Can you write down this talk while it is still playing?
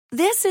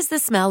This is the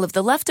smell of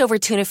the leftover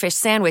tuna fish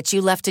sandwich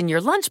you left in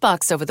your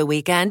lunchbox over the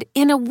weekend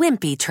in a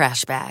wimpy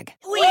trash bag.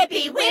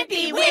 Wimpy,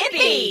 wimpy,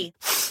 wimpy!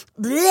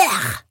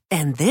 Blech!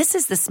 And this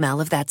is the smell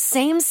of that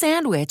same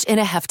sandwich in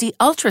a Hefty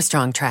Ultra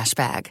Strong trash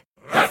bag.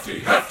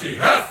 Hefty, hefty,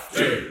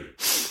 hefty!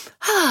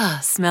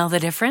 Smell the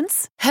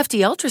difference?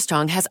 Hefty Ultra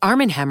Strong has Arm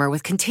 & Hammer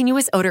with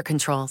continuous odor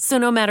control, so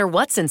no matter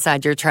what's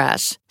inside your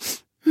trash,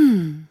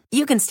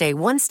 you can stay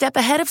one step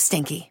ahead of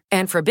stinky.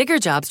 And for bigger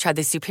jobs, try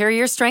the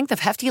superior strength of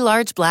Hefty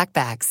Large Black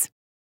Bags.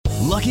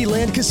 Lucky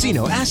Land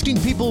Casino,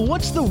 asking people,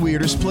 what's the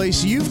weirdest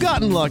place you've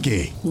gotten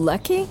lucky?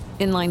 Lucky?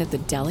 In line at the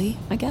deli,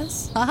 I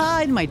guess?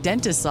 Aha, in my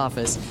dentist's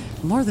office.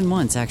 More than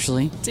once,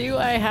 actually. Do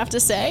I have to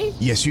say?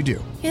 Yes, you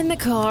do. In the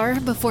car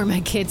before my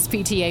kids'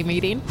 PTA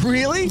meeting.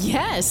 Really?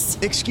 Yes.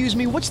 Excuse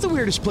me, what's the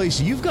weirdest place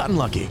you've gotten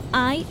lucky?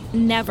 I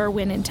never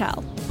win and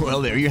tell.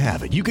 Well, there you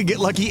have it. You can get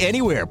lucky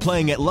anywhere,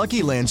 playing at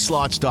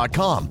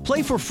LuckyLandSlots.com.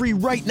 Play for free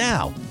right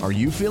now. Are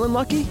you feeling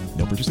lucky?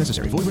 No purchase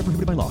necessary. Void where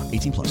prohibited by law.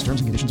 18 plus.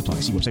 Terms and conditions apply.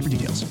 See website for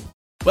details.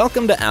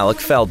 Welcome to Alec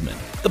Feldman,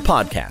 the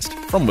podcast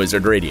from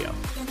Wizard Radio.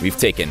 We've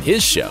taken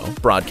his show,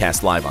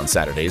 broadcast live on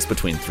Saturdays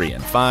between 3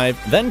 and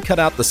 5, then cut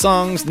out the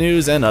songs,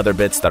 news, and other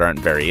bits that aren't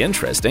very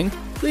interesting,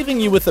 leaving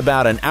you with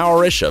about an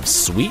hour-ish of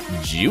sweet,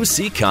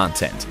 juicy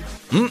content.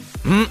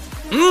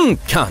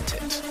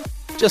 Content.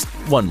 Just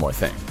one more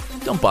thing.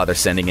 Don't bother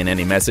sending in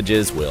any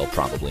messages, we'll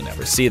probably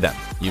never see them.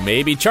 You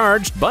may be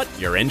charged, but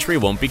your entry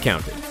won't be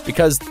counted.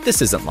 Because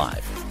this isn't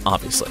live,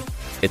 obviously.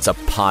 It's a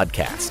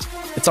podcast.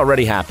 It's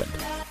already happened.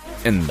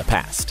 In the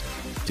past.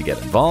 To get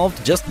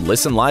involved, just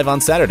listen live on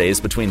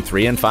Saturdays between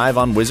 3 and 5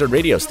 on Wizard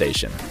Radio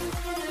Station.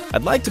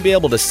 I'd like to be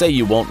able to say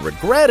you won't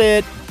regret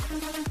it,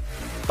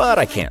 but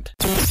I can't.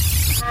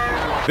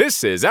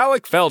 This is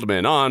Alec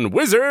Feldman on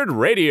Wizard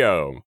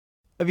Radio.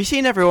 Have you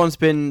seen everyone's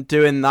been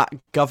doing that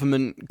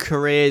government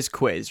careers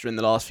quiz during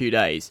the last few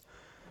days?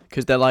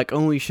 Because they're like,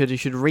 oh, you should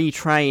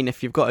retrain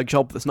if you've got a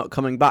job that's not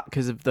coming back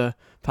because of the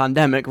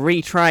pandemic.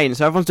 Retrain.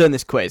 So everyone's doing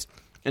this quiz.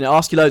 And it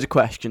asks you loads of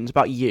questions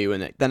about you,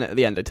 and then at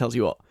the end it tells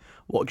you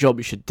what job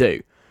you should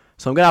do.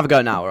 So I'm going to have a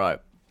go now, right?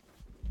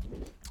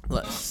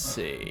 Let's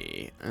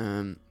see.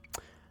 You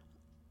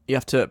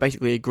have to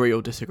basically agree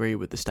or disagree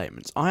with the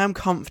statements. I am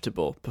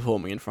comfortable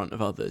performing in front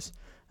of others.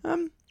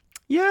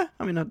 Yeah,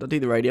 I mean, I do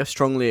the radio.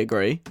 Strongly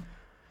agree.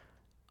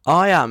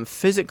 I am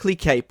physically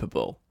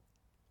capable.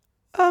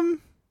 I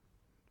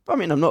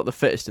mean, I'm not the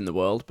fittest in the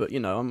world, but, you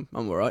know, I'm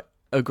alright.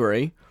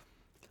 Agree.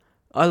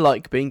 I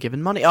like being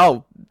given money.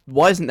 Oh,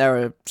 why isn't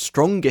there a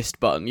strongest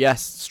button?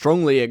 Yes,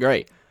 strongly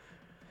agree.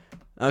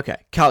 Okay,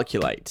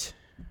 calculate.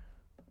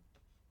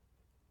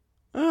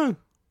 Oh.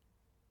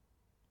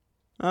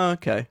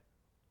 Okay.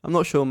 I'm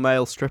not sure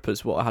male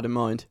strippers what I had in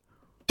mind.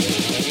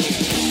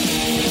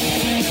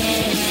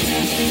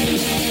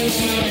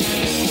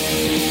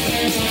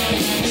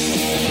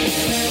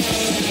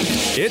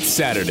 It's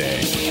Saturday.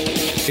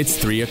 It's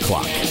 3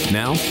 o'clock.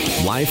 Now,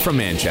 live from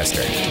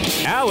Manchester,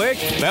 Alec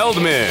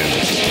Feldman.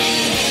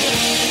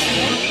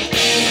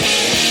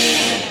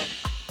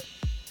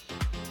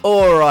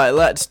 Alright,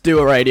 let's do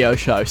a radio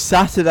show.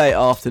 Saturday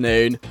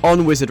afternoon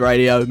on Wizard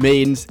Radio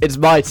means it's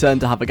my turn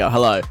to have a go.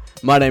 Hello,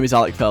 my name is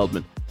Alec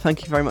Feldman.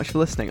 Thank you very much for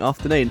listening.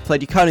 Afternoon.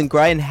 Played you Conan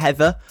Gray and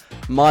Heather,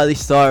 Miley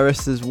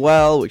Cyrus as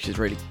well, which is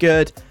really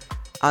good.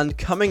 And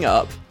coming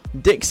up,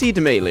 Dixie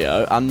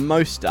D'Amelio and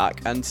Mostak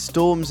and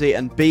Stormzy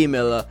and B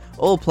Miller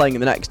all playing in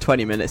the next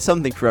 20 minutes.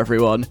 Something for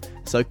everyone.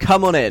 So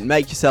come on in,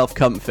 make yourself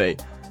comfy.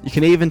 You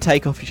can even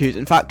take off your shoes.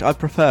 In fact, I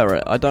prefer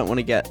it. I don't want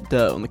to get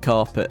dirt on the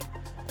carpet.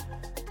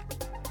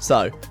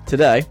 So,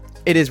 today,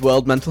 it is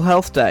World Mental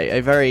Health Day.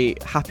 A very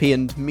happy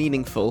and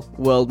meaningful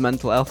World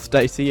Mental Health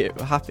Day to you.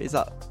 Happy, is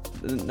that?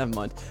 Never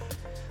mind.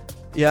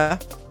 Yeah,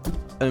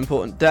 an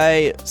important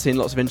day. Seen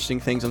lots of interesting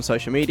things on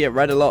social media.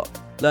 Read a lot,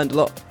 learned a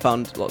lot,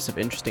 found lots of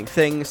interesting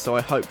things. So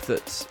I hope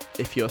that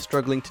if you're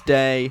struggling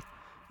today,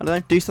 I don't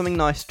know, do something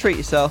nice. Treat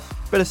yourself.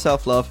 Bit of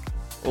self-love.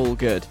 All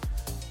good.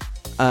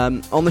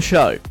 On the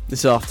show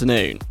this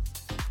afternoon,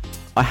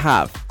 I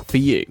have, for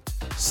you,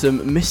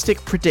 some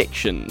Mystic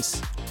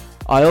predictions.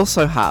 I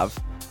also have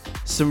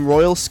some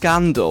Royal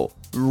Scandal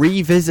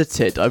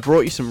revisited. I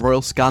brought you some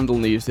Royal Scandal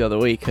news the other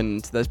week,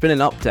 and there's been an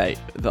update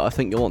that I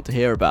think you'll want to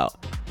hear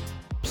about.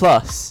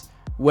 Plus,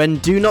 when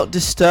Do Not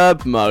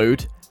Disturb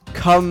mode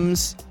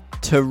comes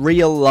to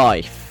real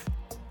life.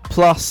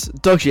 Plus,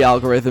 dodgy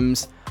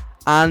algorithms.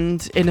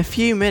 And in a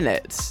few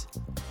minutes,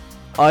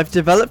 I've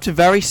developed a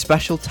very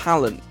special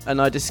talent,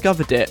 and I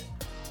discovered it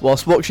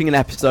whilst watching an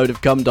episode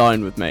of Come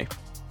Dine With Me.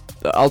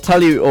 I'll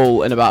tell you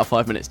all in about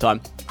 5 minutes' time.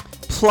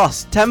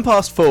 Plus,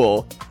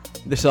 4:10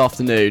 this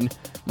afternoon,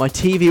 my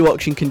TV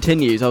watching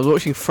continues. I was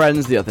watching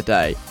Friends the other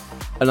day,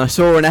 and I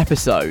saw an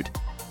episode,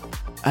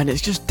 and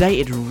it's just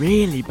dated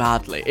really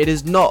badly. It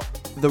is not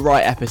the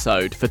right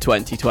episode for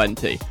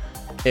 2020.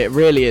 It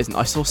really isn't.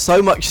 I saw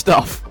so much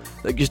stuff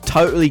that just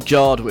totally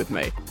jarred with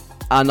me.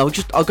 And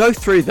I'll go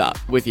through that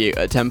with you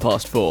at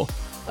 4:10,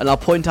 and I'll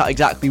point out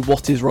exactly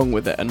what is wrong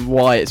with it and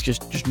why it's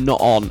just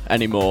not on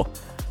anymore.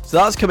 So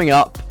that's coming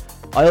up.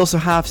 I also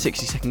have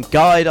 60-second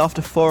guide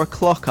after 4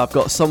 o'clock. I've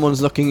got Someone's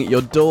Looking at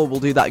Your Door. We'll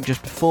do that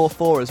just before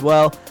 4 as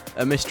well.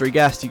 A mystery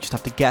guest. You just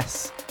have to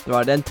guess their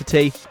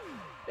identity.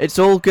 It's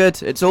all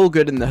good. It's all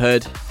good in the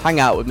hood.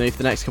 Hang out with me for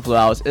the next couple of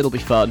hours. It'll be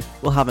fun.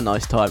 We'll have a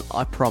nice time.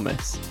 I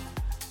promise.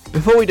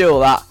 Before we do all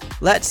that,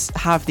 let's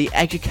have the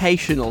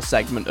educational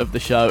segment of the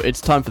show.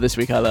 It's time for This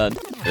Week I Learned.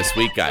 This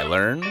week I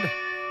learned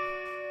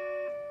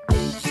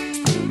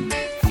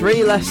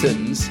 3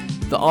 lessons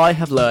that I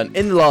have learned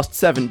in the last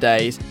 7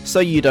 days, so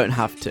you don't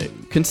have to.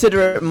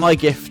 Consider it my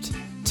gift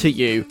to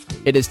you.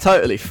 It is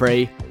totally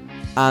free,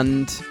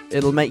 and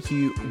it'll make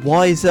you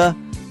wiser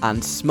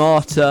and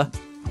smarter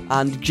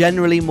and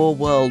generally more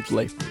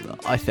worldly,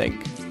 I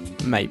think.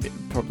 Maybe,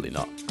 probably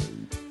not.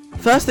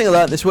 First thing I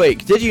learnt this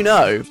week, did you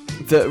know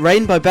that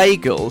Rainbow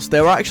Bagels,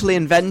 they were actually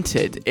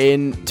invented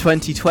in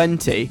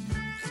 2020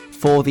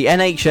 for the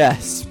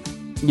NHS?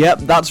 Yep,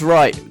 that's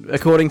right.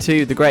 According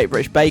to the Great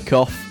British Bake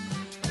Off,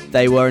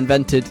 they were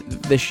invented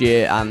this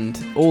year,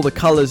 and all the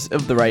colours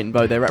of the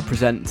rainbow, they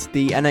represent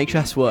the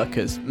NHS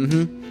workers.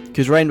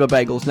 Because Rainbow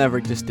Bagels never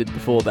existed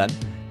before then,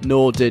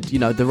 nor did,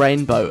 the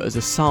rainbow as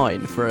a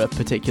sign for a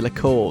particular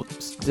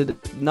cause. Did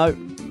it? No?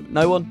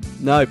 No one?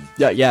 No.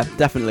 Yeah,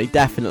 definitely.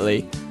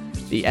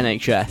 The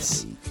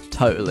NHS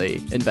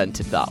totally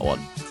invented that one.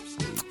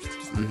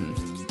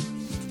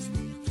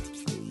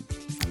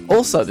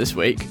 Also this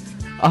week,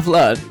 I've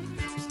learned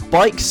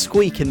bikes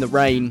squeak in the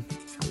rain.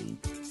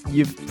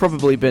 You've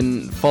probably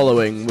been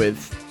following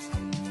with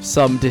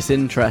some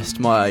disinterest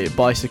my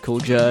bicycle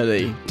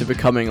journey to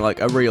becoming like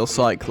a real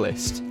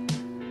cyclist.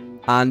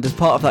 And as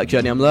part of that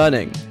journey, I'm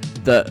learning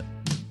that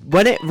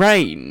when it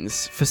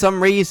rains, for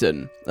some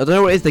reason, I don't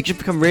know what it is, they just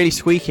become really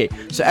squeaky.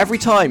 So every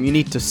time you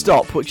need to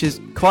stop, which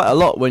is quite a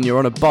lot when you're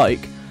on a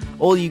bike,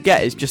 all you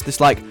get is just this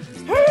like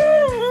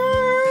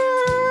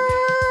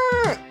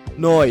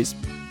noise.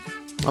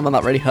 Oh man,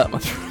 that really hurt my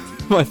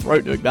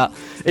throat doing that.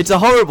 It's a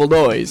horrible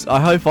noise. I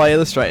hope I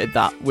illustrated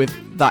that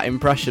with that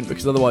impression,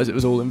 because otherwise it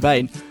was all in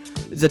vain.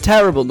 It's a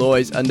terrible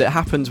noise, and it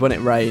happens when it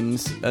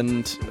rains,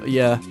 and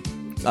yeah,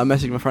 I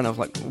messaged my friend, I was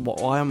like,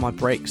 why are my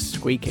brakes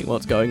squeaking?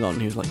 What's going on?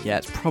 And he was like, yeah,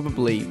 it's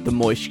probably the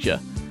moisture,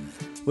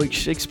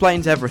 which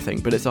explains everything,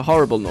 but it's a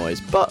horrible noise.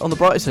 But on the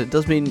bright side, it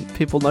does mean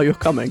people know you're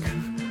coming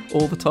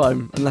all the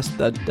time, unless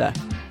they're deaf.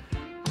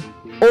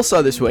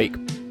 Also this week,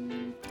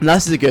 and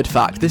this is a good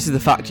fact, this is the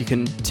fact you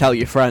can tell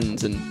your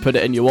friends and put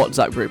it in your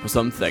WhatsApp group or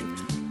something.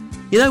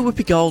 You know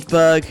Whoopi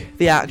Goldberg,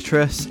 the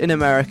actress in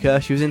America,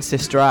 she was in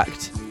Sister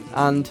Act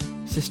and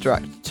Sister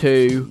Act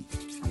 2,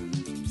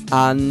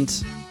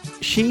 and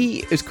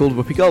she is called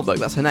Whoopi Goldberg,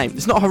 that's her name.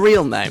 It's not her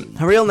real name.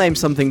 Her real name's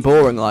something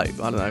boring like,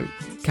 I don't know,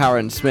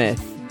 Karen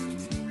Smith.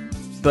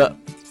 But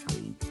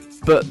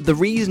the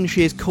reason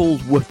she is called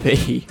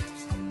Whoopi,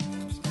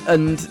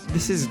 and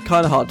this is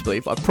kind of hard to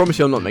believe, I promise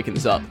you I'm not making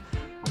this up,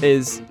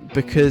 is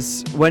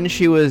because when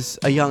she was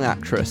a young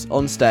actress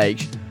on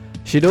stage,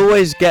 she'd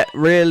always get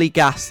really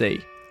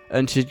gassy,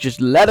 and she'd just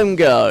let them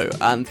go,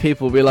 and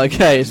people would be like,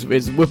 hey, it's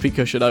Whoopi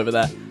Cushion over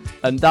there.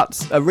 And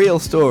that's a real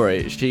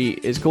story. She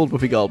is called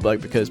Whoopi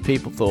Goldberg because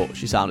people thought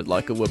she sounded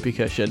like a whoopee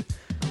cushion.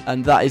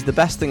 And that is the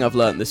best thing I've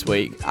learnt this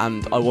week,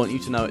 and I want you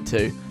to know it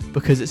too,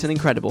 because it's an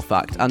incredible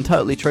fact, and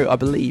totally true, I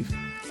believe.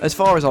 As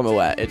far as I'm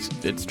aware,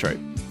 it's true.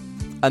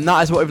 And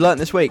that is what we've learnt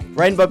this week.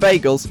 Rainbow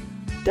Bagels,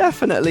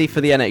 definitely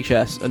for the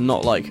NHS, and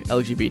not like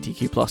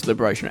LGBTQ plus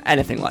liberation or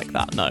anything like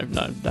that. No,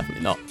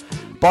 definitely not.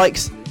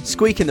 Bikes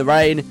squeak in the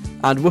rain,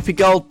 and Whoopi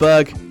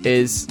Goldberg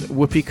is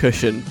Whoopee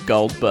Cushion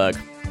Goldberg.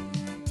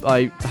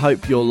 I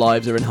hope your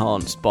lives are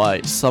enhanced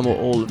by some or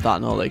all of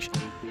that knowledge.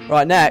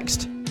 Right,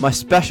 next, my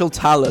special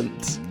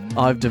talent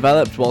I've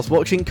developed whilst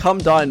watching Come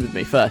Dine With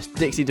Me. First,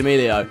 Dixie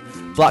D'Amelio,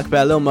 Black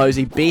Bear, Lil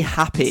Mosey, Be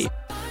Happy.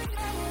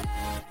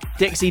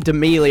 Dixie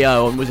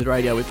D'Amelio on Wizard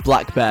Radio with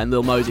Black Bear and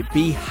Lil Mosey.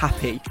 Be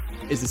Happy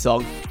is the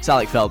song. It's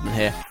Alec Feldman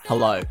here.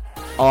 Hello.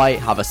 I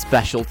have a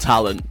special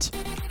talent.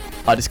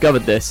 I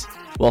discovered this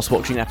whilst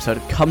watching an episode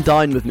of Come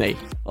Dine With Me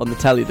on the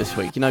telly this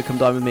week. You know Come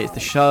Dine With Me, it's the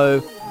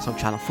show. It's on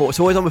Channel 4. It's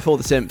always on before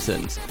The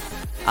Simpsons.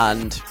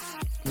 And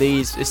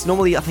it's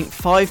normally, I think,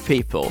 5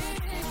 people.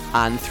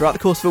 And throughout the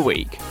course of a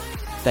week,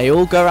 they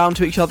all go around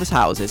to each other's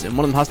houses, and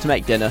one of them has to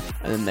make dinner,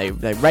 and then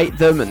they rate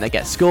them, and they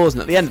get scores,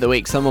 and at the end of the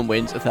week, someone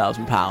wins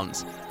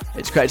 £1,000.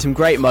 It's created some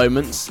great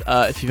moments.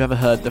 If you've ever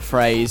heard the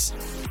phrase,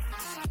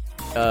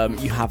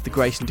 you have the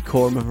grace and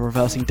decorum of a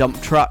reversing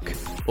dump truck,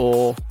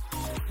 or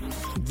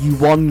you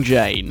won,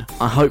 Jane.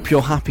 I hope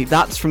you're happy.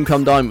 That's from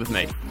Come Dine With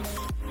Me.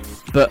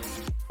 But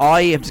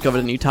I have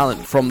discovered a new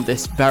talent from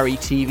this very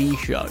TV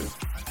show,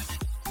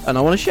 and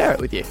I want to share it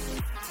with you.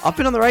 I've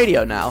been on the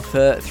radio now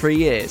for 3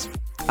 years,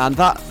 and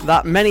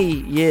that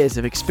many years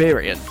of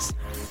experience,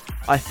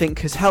 I think,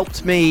 has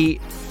helped me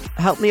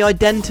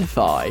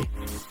identify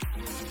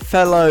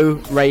fellow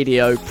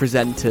radio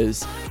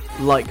presenters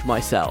like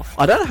myself.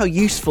 I don't know how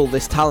useful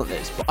this talent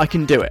is, but I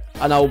can do it,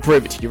 and I will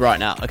prove it to you right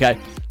now, okay?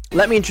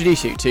 Let me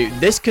introduce you to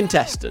this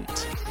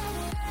contestant.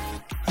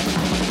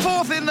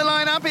 Fourth in the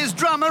lineup is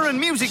drummer and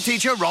music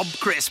teacher Rob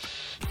Crisp.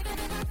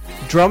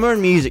 Drummer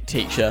and music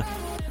teacher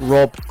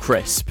Rob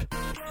Crisp.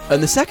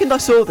 And the second I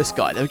saw this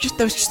guy, there was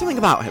just something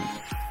about him.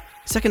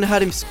 The second I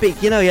heard him speak,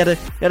 he had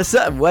a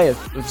certain way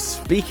of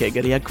speaking,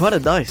 and he had quite a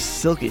nice,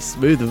 silky,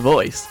 smooth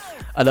voice.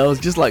 And I was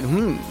just like,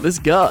 this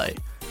guy,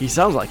 he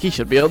sounds like he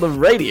should be on the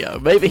radio.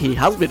 Maybe he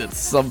has been at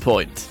some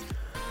point.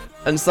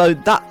 And so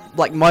that,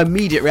 my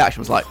immediate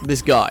reaction was like,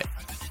 this guy,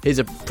 he's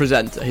a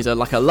presenter. He's a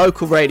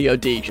local radio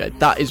DJ.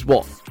 That is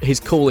what his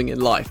calling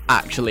in life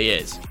actually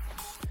is.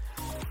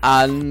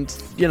 And,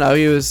 he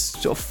was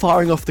sort of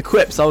firing off the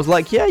quips. I was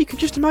like, yeah, you could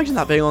just imagine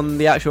that being on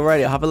the actual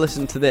radio. Have a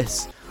listen to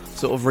this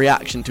sort of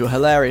reaction to a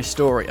hilarious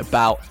story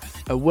about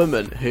a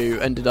woman who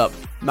ended up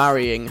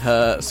marrying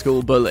her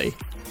school bully.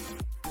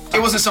 It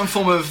wasn't some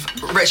form of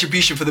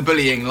retribution for the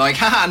bullying. Like,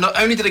 haha, not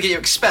only did I get you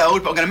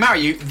expelled, but I'm going to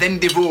marry you, then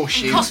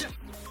divorce you.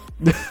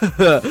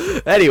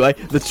 Anyway,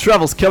 the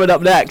Travel's coming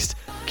up next.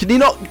 Can you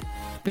not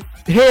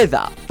hear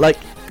that?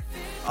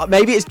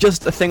 Maybe it's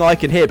just a thing I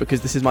can hear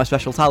because this is my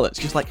special talent.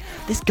 It's just like,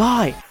 this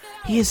guy,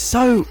 he is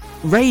so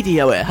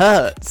radio, it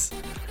hurts.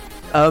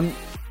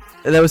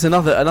 There was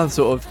another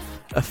sort of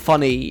a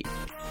funny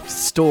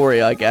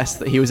story, I guess,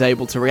 that he was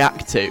able to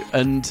react to,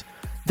 and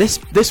this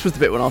was the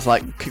bit when I was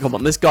like, come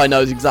on, this guy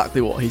knows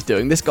exactly what he's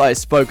doing. This guy has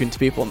spoken to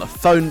people on the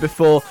phone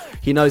before.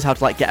 He knows how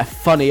to get a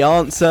funny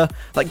answer.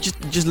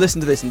 Just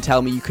listen to this and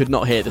tell me you could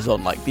not hear this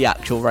on the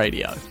actual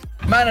radio.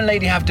 Man and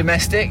lady have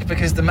domestic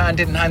because the man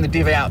didn't hand the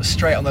duvet out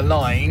straight on the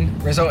line,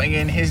 resulting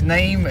in his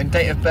name and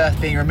date of birth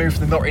being removed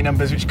from the lottery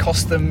numbers, which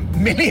cost them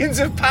millions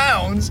of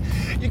pounds.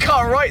 You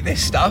can't write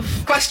this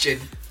stuff. Question,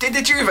 did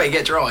the duvet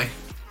get dry?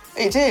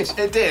 It did.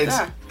 It did?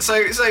 Yeah.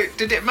 So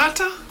did it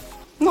matter?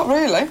 Not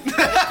really.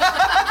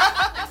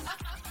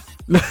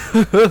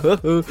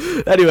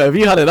 Anyway, have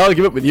you had an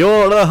argument with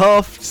your other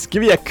half? Just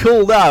give me a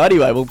call now.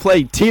 Anyway, we'll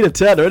play Tina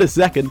Turner in a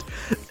second.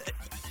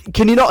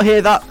 Can you not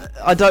hear that?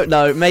 I don't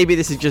know. Maybe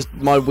this is just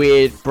my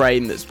weird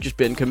brain that's just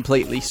been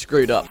completely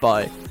screwed up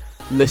by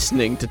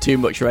listening to too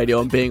much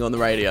radio and being on the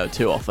radio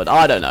too often.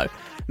 I don't know.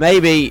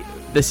 Maybe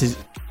this is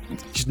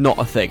just not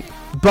a thing.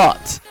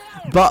 But,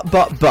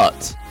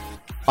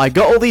 I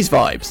got all these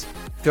vibes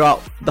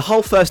throughout the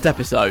whole first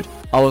episode.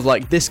 I was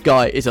like, this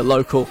guy is a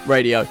local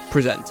radio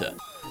presenter.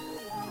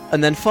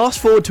 And then fast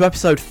forward to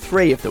episode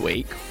 3 of the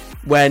week,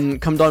 when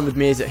Come Dine With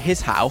Me is at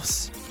his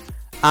house,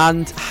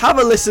 and have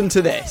a listen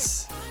to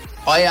this.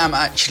 I am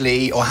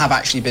actually, or have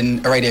actually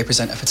been a radio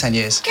presenter for 10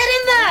 years. Get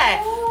in there!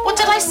 What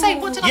did I say?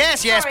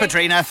 Yes,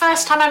 Patrina.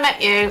 First time I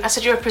met you, I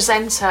said you were a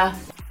presenter.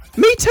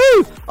 Me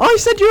too! I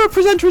said you were a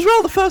presenter as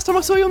well the first time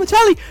I saw you on the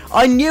telly.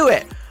 I knew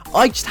it.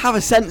 I just have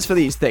a sense for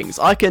these things.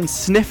 I can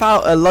sniff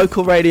out a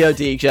local radio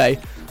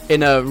DJ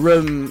in a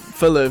room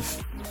full of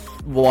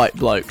white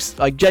blokes.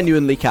 I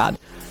genuinely can.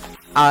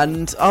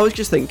 And I was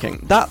just thinking,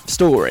 that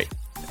story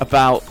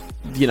about,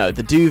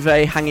 the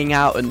duvet hanging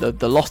out and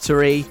the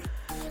lottery,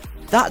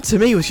 that to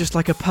me was just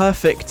like a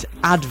perfect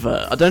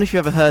advert. I don't know if you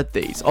ever heard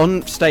these.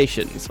 On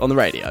stations, on the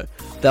radio,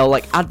 they'll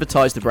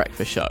advertise the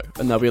breakfast show.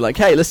 And they'll be like,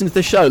 hey, listen to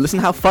this show, listen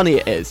how funny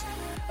it is.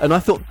 And I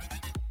thought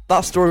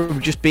that story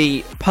would just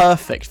be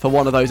perfect for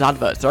one of those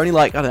adverts. They're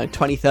only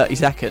 20, 30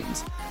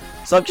 seconds.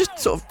 So I've just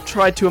sort of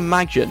tried to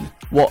imagine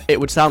what it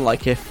would sound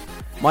like if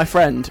my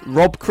friend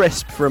Rob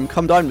Crisp from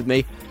Come Dine With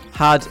Me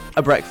had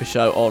a breakfast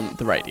show on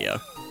the radio.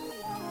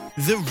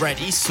 The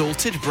Ready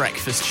Salted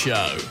Breakfast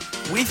Show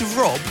with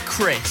Rob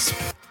Crisp.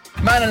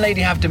 Man and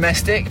lady have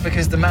domestic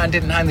because the man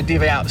didn't hand the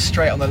duvet out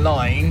straight on the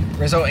line,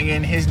 resulting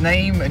in his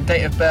name and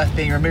date of birth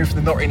being removed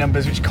from the lottery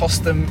numbers, which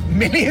cost them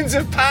millions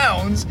of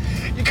pounds.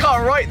 You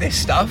can't write this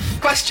stuff.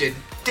 Question,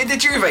 did the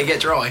duvet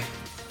get dry?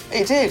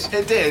 It did.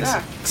 It did?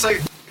 Yeah. So,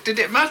 did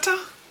it matter?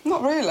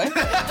 Not really.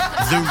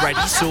 The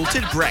Ready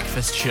Salted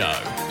Breakfast Show.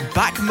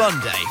 Back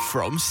Monday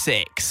from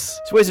 6.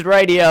 It's Wizard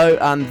Radio,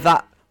 and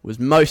that was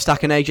Mo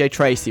Stack and AJ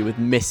Tracy with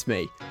Miss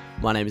Me.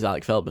 My name is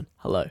Alec Feldman.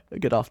 Hello,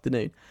 good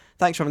afternoon.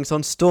 Thanks for having us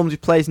on. Stormzy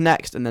plays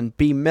next, and then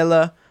B.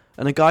 Miller,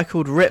 and a guy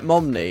called Rip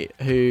Momney,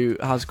 who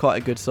has quite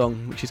a good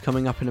song, which is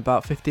coming up in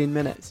about 15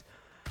 minutes.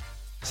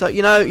 So,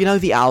 you know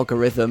the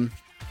algorithm?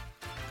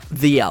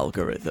 The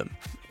algorithm.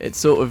 It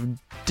sort of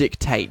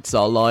dictates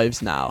our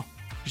lives now.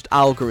 Just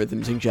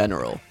algorithms in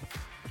general.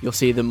 You'll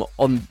see them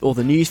on all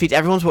the news feeds.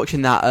 Everyone's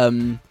watching that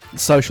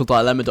Social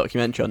Dilemma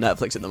documentary on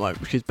Netflix at the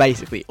moment, which is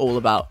basically all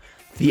about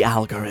the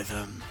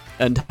algorithm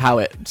and how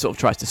it sort of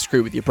tries to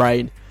screw with your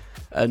brain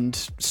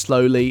and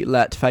slowly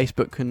let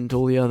Facebook and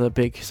all the other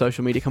big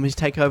social media companies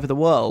take over the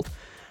world,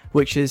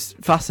 which is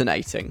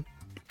fascinating.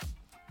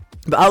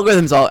 But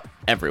algorithms are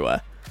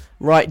everywhere,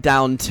 right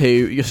down to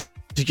your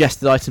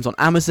suggested items on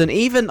Amazon.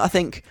 Even, I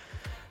think,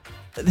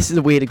 this is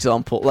a weird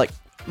example,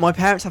 my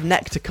parents have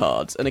Nectar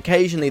cards, and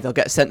occasionally they'll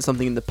get sent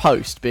something in the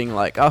post being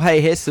like, oh,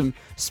 hey, here's some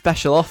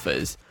special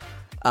offers.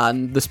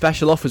 And the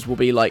special offers will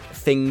be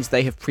things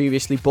they have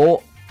previously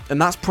bought.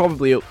 And that's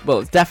probably,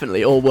 it's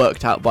definitely all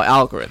worked out by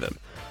algorithm.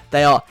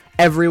 They are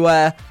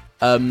everywhere.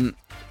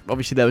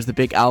 Obviously, there was the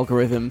big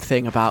algorithm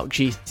thing about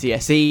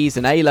GCSEs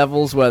and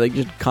A-levels where they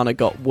just kind of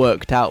got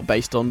worked out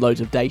based on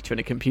loads of data and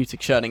a computer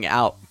churning it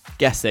out,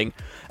 guessing.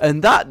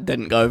 And that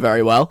didn't go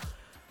very well.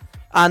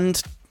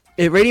 And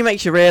it really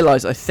makes you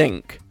realise, I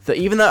think, that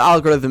even though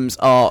algorithms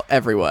are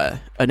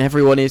everywhere, and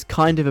everyone is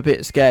kind of a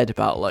bit scared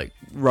about, like,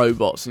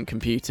 robots and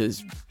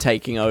computers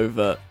taking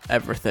over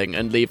everything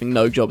and leaving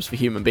no jobs for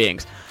human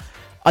beings,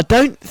 I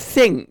don't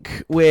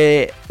think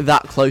we're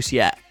that close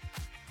yet.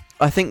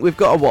 I think we've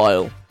got a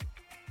while.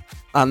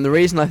 And the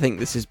reason I think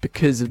this is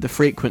because of the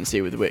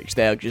frequency with which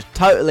they are just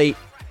totally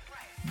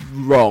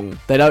wrong.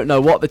 They don't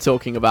know what they're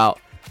talking about,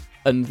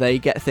 and they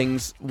get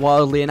things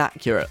wildly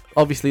inaccurate.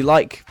 Obviously, the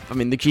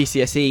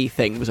GCSE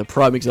thing was a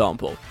prime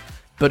example.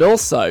 But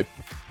also,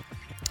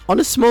 on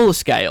a smaller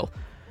scale,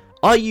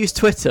 I use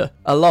Twitter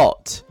a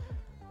lot.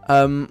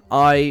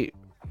 I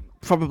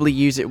probably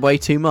use it way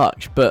too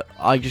much, but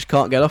I just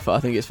can't get off it.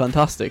 I think it's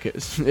fantastic.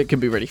 It can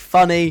be really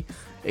funny,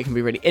 it can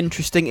be really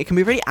interesting, it can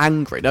be really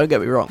angry, don't get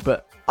me wrong,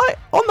 but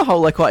on the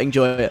whole, I quite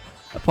enjoy it.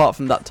 Apart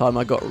from that time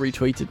I got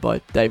retweeted by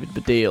David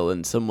Baddiel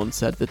and someone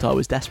said that I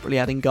was desperately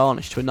adding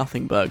garnish to a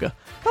nothing burger.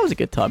 That was a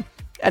good time.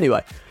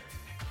 Anyway,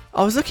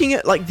 I was looking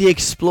at, like, the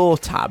Explore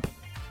tab,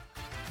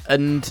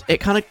 and it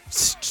kind of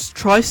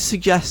tries to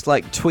suggest,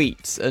 like,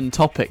 tweets and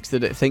topics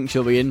that it thinks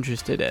you'll be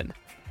interested in.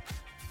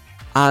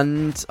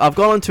 And I've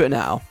gone onto it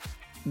now.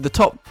 The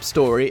top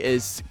story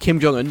is Kim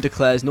Jong-un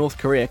declares North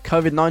Korea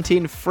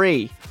COVID-19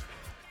 free.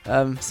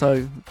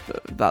 So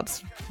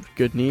that's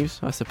good news,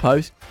 I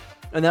suppose.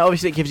 And then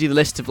obviously it gives you the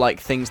list of, like,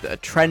 things that are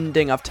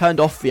trending. I've turned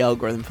off the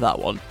algorithm for that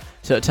one,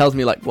 so it tells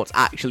me, like, what's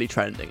actually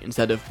trending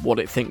instead of what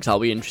it thinks I'll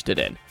be interested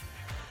in.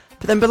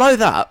 But then below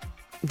that,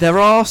 there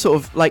are sort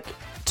of, like,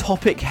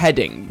 topic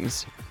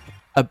headings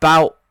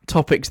about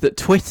topics that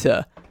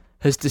Twitter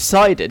has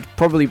decided,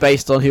 probably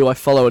based on who I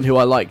follow and who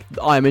I like,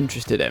 that I am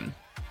interested in.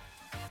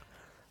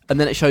 And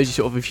then it shows you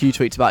sort of a few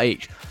tweets about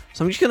each.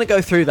 So I'm just going to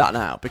go through that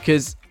now,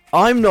 because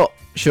I'm not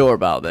sure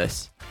about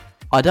this.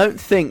 I don't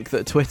think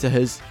that Twitter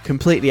has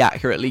completely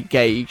accurately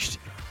gauged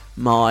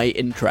my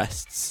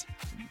interests.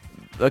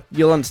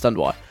 You'll understand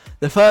why.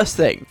 The first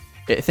thing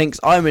it thinks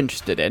I'm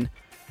interested in,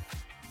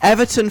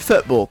 Everton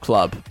Football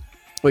Club,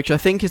 which I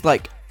think is,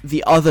 like,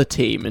 the other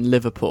team in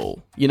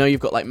Liverpool. You know,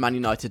 you've got, like, Man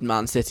United,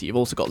 Man City. You've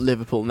also got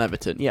Liverpool and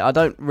Everton. Yeah, I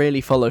don't really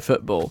follow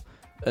football,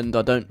 and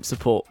I don't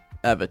support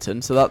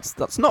Everton, so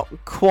that's not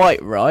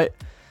quite right.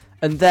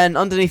 And then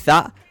underneath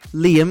that,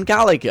 Liam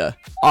Gallagher.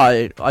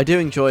 I do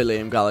enjoy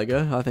Liam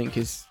Gallagher. I think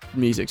his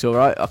music's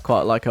alright. I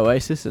quite like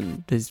Oasis,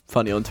 and he's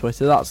funny on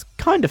Twitter. That's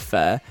kind of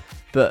fair,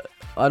 but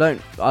I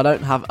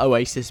don't have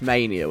Oasis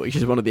Mania, which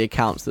is one of the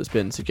accounts that's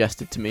been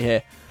suggested to me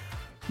here.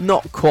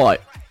 Not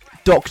quite.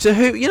 Doctor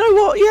Who. You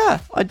know what? Yeah,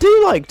 I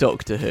do like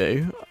Doctor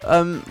Who.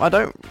 I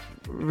don't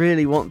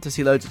really want to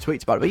see loads of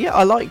tweets about it, but yeah,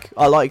 I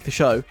like the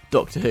show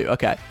Doctor Who.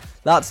 Okay,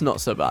 that's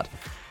not so bad.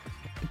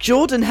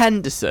 Jordan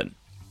Henderson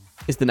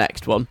is the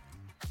next one.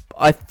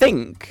 I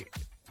think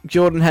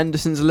Jordan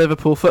Henderson's a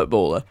Liverpool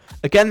footballer.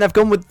 Again, they've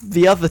gone with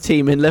the other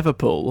team in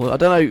Liverpool. I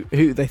don't know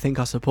who they think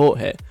I support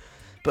here,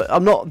 but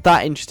I'm not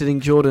that interested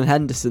in Jordan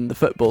Henderson, the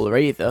footballer,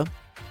 either.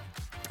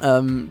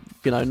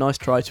 Nice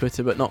try,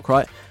 Twitter, but not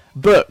quite.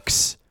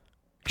 Books.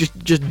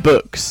 Just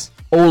books.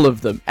 All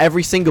of them.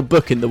 Every single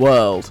book in the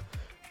world.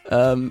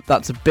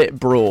 That's a bit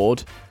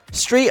broad.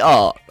 Street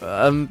art.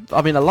 I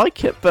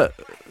like it, but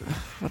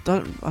I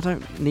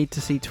don't need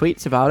to see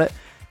tweets about it.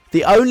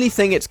 The only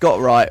thing it's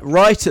got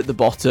right at the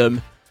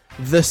bottom,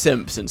 The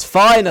Simpsons.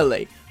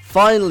 Finally,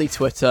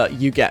 Twitter,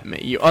 you get me.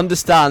 You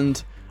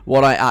understand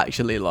what I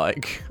actually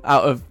like.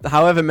 Out of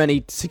however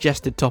many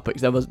suggested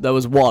topics, there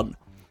was one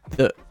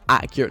that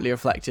accurately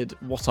reflected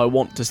what I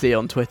want to see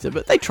on Twitter.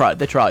 But they tried.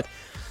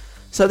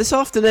 So this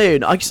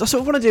afternoon, I sort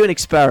of want to do an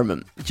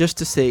experiment just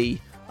to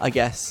see, I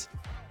guess,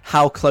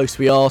 how close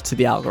we are to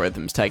the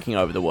algorithms taking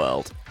over the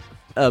world.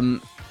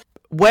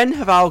 When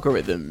have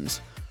algorithms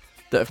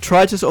that have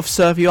tried to sort of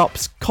serve you up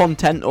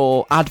content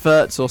or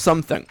adverts or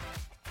something,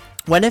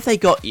 when have they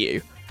got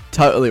you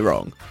totally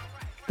wrong?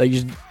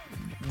 They've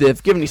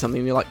given you something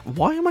and you're like,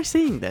 why am I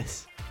seeing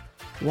this?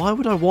 Why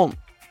would I want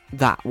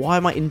that? Why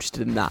am I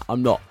interested in that?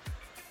 I'm not.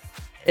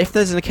 If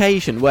there's an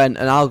occasion when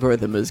an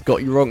algorithm has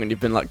got you wrong and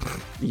you've been like,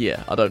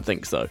 yeah, I don't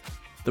think so,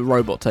 the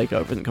robot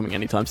takeover isn't coming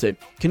anytime soon,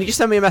 can you just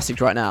send me a message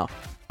right now?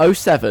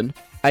 07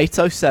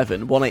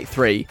 807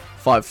 183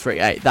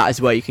 538. That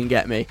is where you can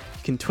get me.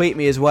 You can tweet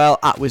me as well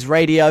at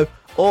WizRadio,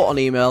 or on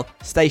email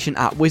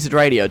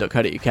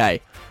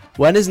station@wizardradio.co.uk.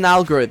 When has an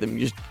algorithm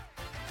just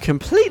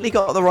completely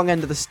got the wrong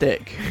end of the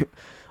stick?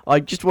 I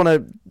just want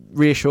to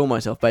reassure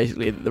myself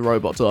basically that the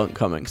robots aren't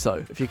coming.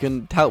 So if you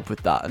can help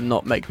with that and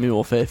not make me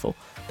more fearful,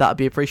 that'd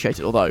be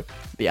appreciated. Although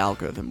the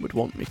algorithm would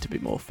want me to be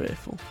more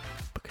fearful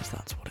because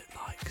that's what it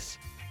likes.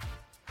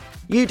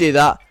 You do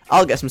that,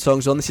 I'll get some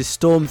songs on. This is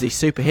Stormzy,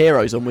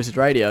 Superheroes on Wizard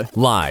Radio.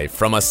 Live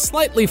from a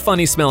slightly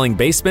funny-smelling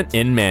basement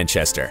in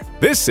Manchester,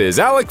 this is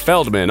Alec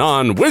Feldman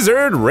on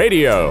Wizard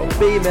Radio.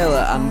 B.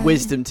 Miller and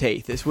Wisdom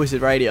Teeth. It's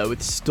Wizard Radio with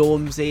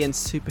Stormzy and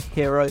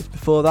Superheroes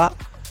before that.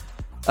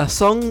 A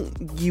song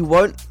you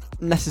won't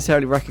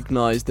necessarily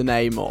recognise the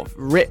name of.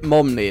 Rip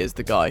Momney is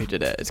the guy who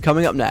did it. It's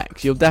coming up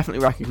next. You'll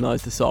definitely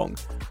recognise the song.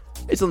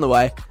 It's on the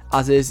way,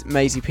 as is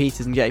Maisie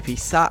Peters and JP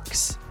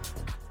Sachs.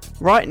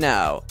 Right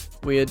now,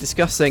 we are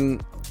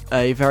discussing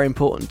a very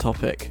important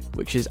topic,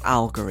 which is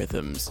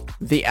algorithms.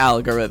 The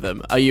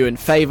algorithm. Are you in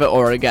favour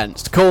or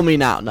against? Call me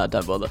now. No,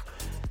 don't bother.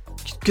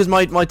 Because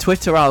my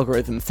Twitter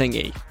algorithm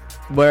thingy,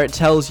 where it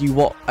tells you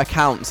what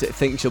accounts it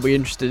thinks you'll be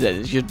interested in,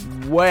 is just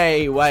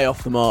way, way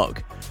off the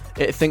mark.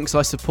 It thinks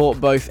I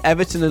support both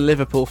Everton and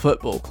Liverpool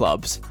football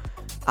clubs,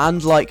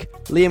 and like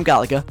Liam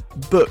Gallagher,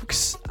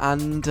 books,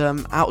 and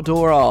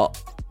outdoor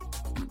art.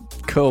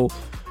 Cool.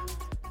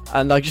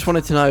 And I just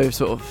wanted to know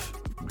sort of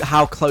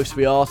how close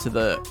we are to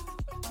the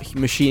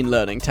machine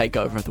learning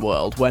takeover of the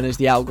world. When has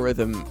the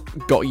algorithm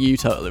got you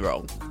totally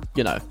wrong?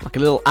 You know, like a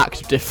little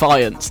act of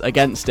defiance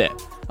against it.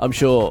 I'm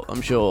sure,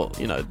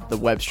 you know, the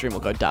web stream will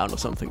go down or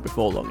something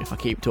before long if I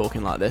keep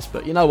talking like this.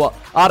 But you know what?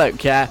 I don't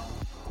care.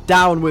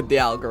 Down with the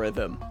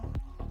algorithm.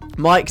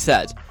 Mike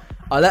said,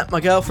 I let my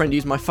girlfriend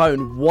use my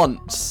phone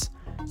once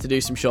to do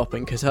some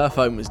shopping because her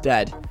phone was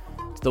dead.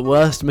 It's the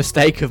worst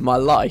mistake of my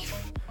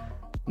life.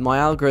 My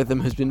algorithm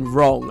has been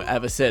wrong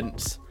ever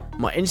since.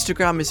 My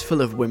Instagram is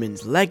full of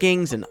women's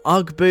leggings and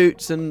Ugg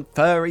boots and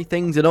furry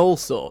things and all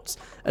sorts.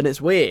 And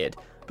it's weird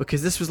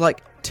because this was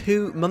like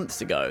 2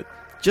 months ago,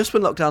 just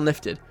when lockdown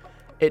lifted.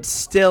 It's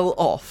still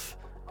off,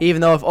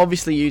 even though I've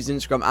obviously used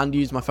Instagram and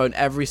used my phone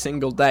every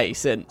single day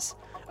since.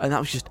 And that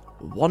was just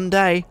one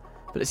day.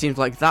 But it seems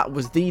like that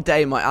was the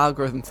day my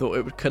algorithm thought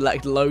it would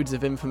collect loads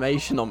of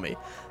information on me.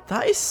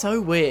 That is so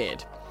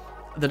weird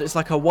that it's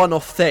like a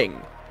one-off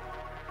thing.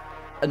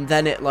 And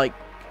then it like,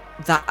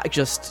 that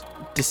just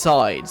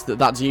decides that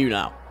that's you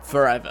now,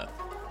 forever.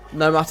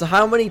 No matter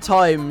how many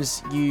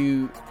times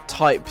you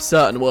type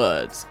certain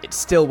words, it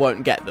still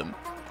won't get them.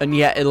 And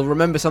yet it'll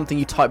remember something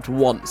you typed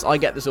once. I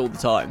get this all the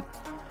time.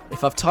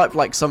 If I've typed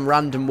like some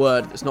random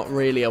word that's not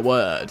really a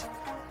word,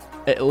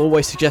 it'll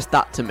always suggest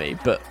that to me.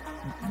 But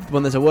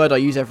when there's a word I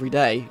use every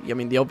day, I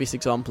mean, the obvious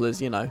example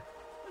is, you know,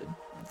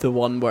 the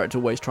one where it's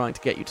always trying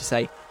to get you to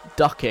say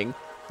ducking.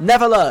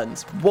 Never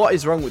learns. What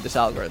is wrong with this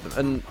algorithm?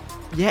 And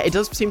yeah, it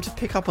does seem to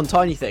pick up on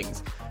tiny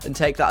things and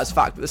take that as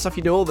fact, but the stuff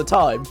you do all the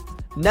time,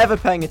 never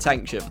paying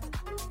attention.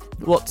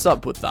 What's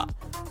up with that?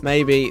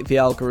 Maybe the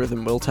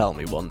algorithm will tell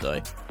me one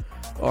day.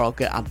 Or I'll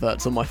get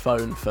adverts on my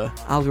phone for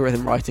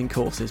algorithm writing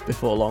courses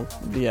before long.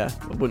 Yeah,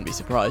 I wouldn't be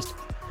surprised.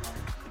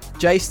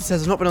 Jason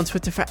says, I've not been on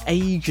Twitter for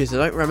ages. I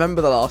don't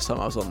remember the last time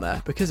I was on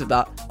there. Because of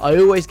that, I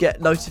always get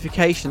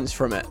notifications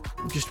from it,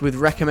 just with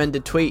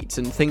recommended tweets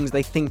and things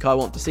they think I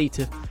want to see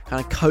to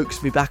kind of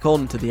coax me back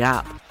onto the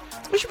app.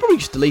 I should probably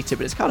just delete it,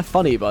 but it's kind of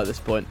funny by this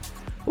point.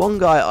 One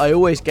guy I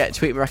always get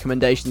tweet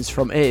recommendations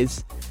from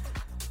is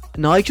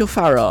Nigel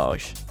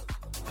Farage.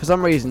 For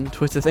some reason,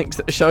 Twitter thinks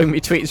that showing me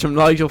tweets from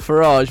Nigel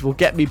Farage will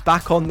get me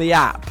back on the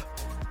app.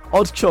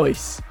 Odd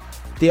choice.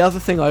 The other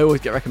thing I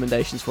always get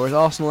recommendations for is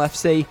Arsenal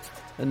FC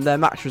and their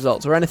match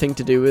results, or anything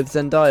to do with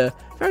Zendaya.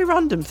 Very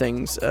random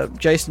things.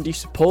 Jason, do you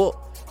support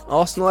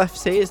Arsenal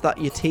FC? Is that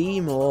your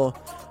team, or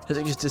has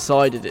it just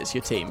decided it's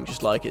your team?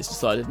 Just like it's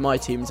decided my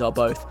teams are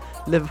both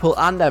Liverpool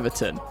and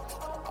Everton.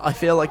 I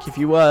feel like if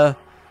you were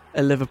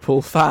a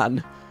Liverpool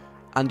fan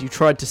and you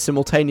tried to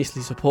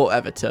simultaneously support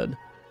Everton,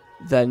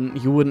 then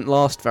you wouldn't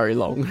last very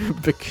long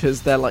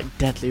because they're like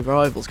deadly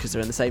rivals because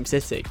they're in the same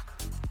city.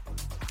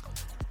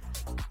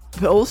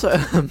 But also,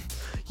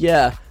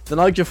 yeah, the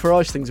Nigel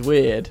Farage thing's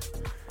weird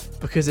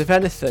because if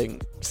anything,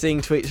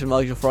 seeing tweets from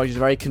Nigel Farage is a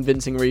very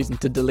convincing reason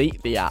to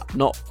delete the app,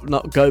 not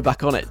go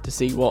back on it to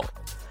see what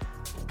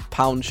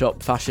pound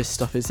shop fascist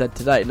stuff is said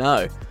today.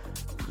 No,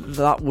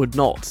 that would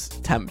not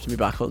tempt me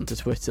back onto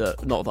Twitter.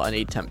 Not that I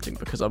need tempting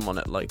because I'm on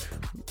it like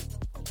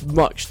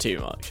much too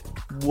much.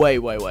 Way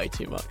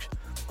too much.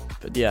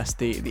 But yes,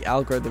 the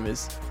algorithm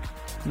is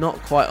not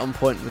quite on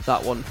point with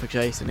that one for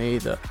Jason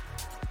either.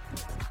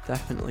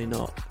 Definitely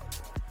not.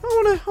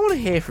 I want to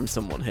hear from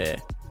someone here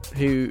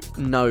who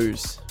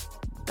knows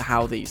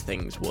how these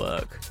things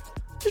work.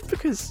 Just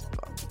because,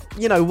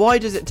 you know, why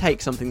does it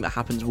take something that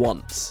happens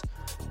once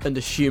and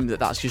assume that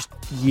that's just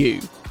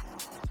you?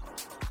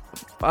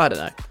 I don't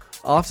know.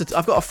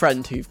 I've got a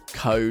friend who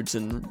codes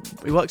and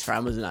he works for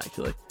Amazon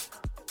actually,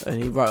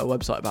 and he wrote a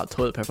website about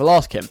toilet paper. I'll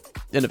ask him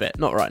in a bit,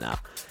 not right now.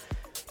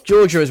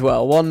 Georgia as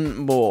well. One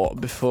more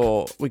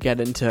before we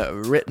get into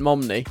Mitt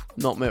Romney,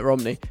 not Mitt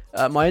Romney.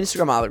 My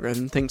Instagram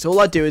algorithm thinks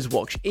all I do is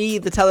watch the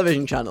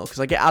television channel because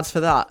I get ads for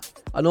that,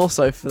 and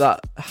also for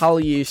that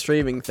Hallyu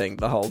streaming thing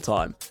the whole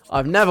time.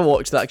 I've never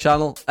watched that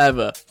channel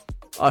ever.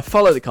 I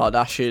follow the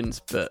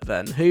Kardashians, but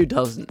then who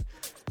doesn't?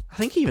 I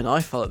think even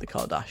I follow the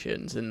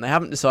Kardashians, and they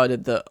haven't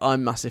decided that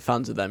I'm massive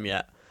fans of them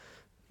yet.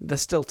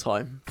 There's still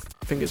time.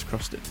 Fingers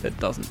crossed it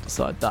doesn't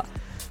decide that.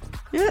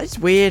 Yeah, it's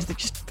weird.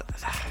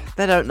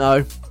 They don't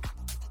know.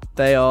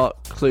 They are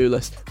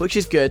clueless, which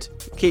is good.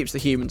 Keeps the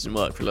humans in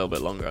work for a little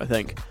bit longer, I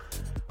think.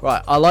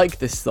 Right, I like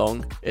this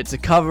song. It's a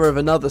cover of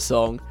another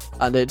song,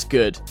 and it's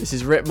good. This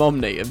is Mitt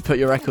Romney and Put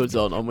Your Records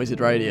On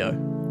Wizard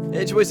Radio.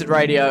 It's Wizard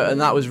Radio,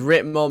 and that was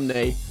Mitt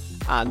Romney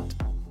and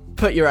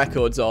Put Your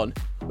Records On,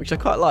 which I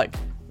quite like.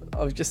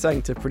 I was just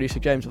saying to producer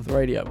James off the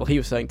radio, well, he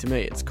was saying to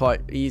me, it's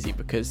quite easy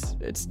because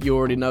you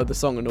already know the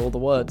song and all the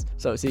words,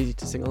 so it's easy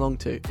to sing along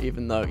to,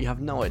 even though you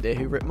have no idea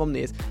who Rick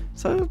Momney is.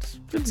 So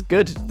it's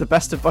good, the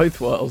best of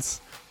both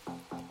worlds.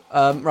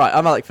 Right,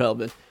 I'm Alec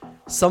Feldman.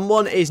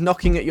 Someone is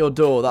knocking at your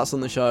door. That's on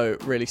the show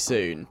really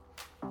soon.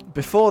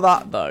 Before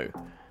that, though,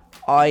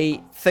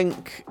 I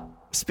think,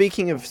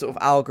 speaking of sort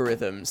of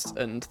algorithms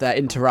and their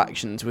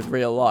interactions with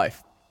real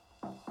life,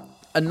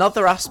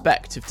 another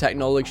aspect of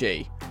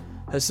technology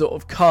has sort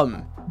of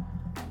come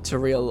to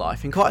real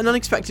life in quite an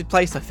unexpected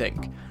place, I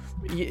think.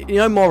 You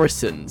know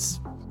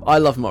Morrison's? I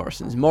love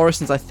Morrison's.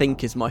 Morrison's, I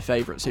think, is my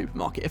favourite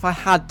supermarket. If I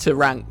had to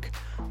rank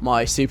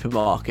my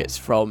supermarkets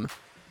from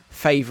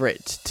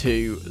favourite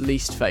to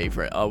least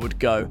favourite, I would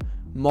go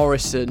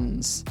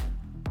Morrison's,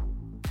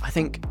 I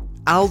think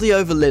Aldi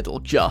over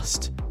Lidl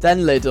just,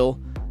 then Lidl,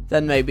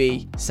 then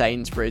maybe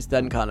Sainsbury's,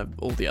 then kind of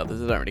all the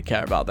others. I don't really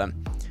care about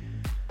them.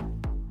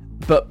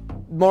 But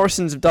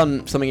Morrison's have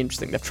done something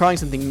interesting. They're trying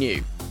something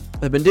new.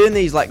 They've been doing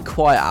these like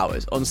quiet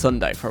hours on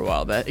Sunday for a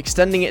while. They're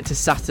extending it to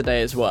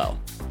Saturday as well.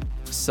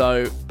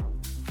 So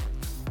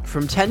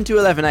from 10 to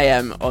 11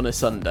 a.m. on a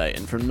Sunday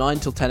and from 9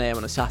 till 10 a.m.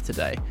 on a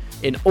Saturday,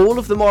 in all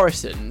of the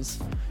Morrisons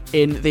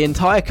in the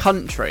entire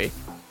country,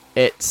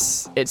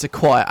 it's a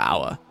quiet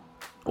hour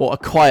or a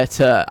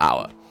quieter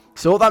hour.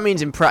 So what that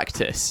means in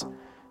practice,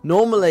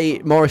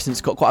 normally Morrison's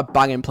got quite a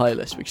banging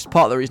playlist, which is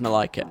part of the reason I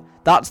like it.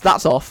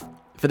 That's off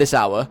for this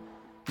hour.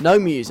 No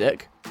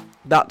music.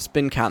 That's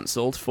been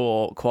cancelled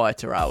for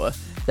quieter hour.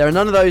 There are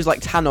none of those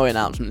like tannoy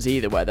announcements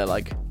either, where they're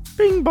like,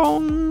 bing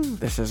bong,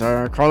 this is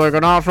a colleague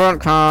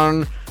announcement,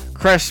 can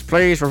Chris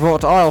please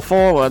report to aisle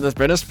 4 where there's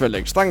been a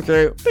spillage, thank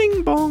you,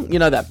 bing bong. You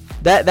know them.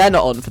 They're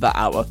not on for that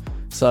hour,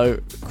 so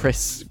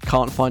Chris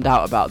can't find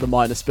out about the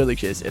minor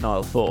spillages in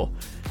aisle 4.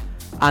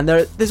 And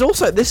there's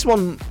also, this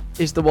one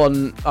is the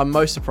one I'm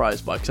most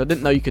surprised by, because I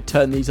didn't know you could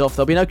turn these off.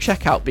 There'll be no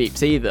checkout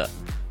beeps either.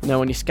 You know,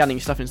 when you're scanning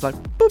your stuff and it's like,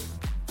 boop,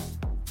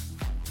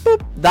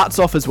 boop, that's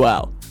off as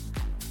well,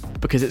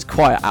 because it's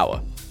quiet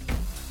hour.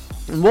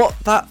 And what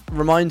that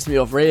reminds me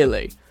of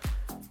really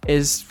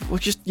is, well,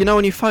 just, you know,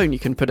 on your phone you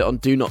can put it on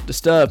do not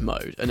disturb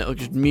mode and it'll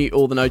just mute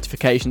all the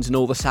notifications and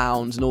all the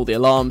sounds and all the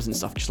alarms and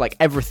stuff, just like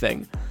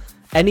everything.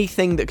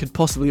 Anything that could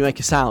possibly make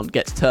a sound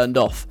gets turned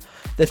off.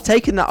 They've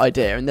taken that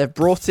idea and they've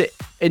brought it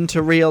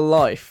into real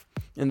life,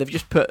 and they've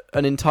just put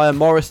an entire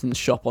Morrison's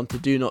shop onto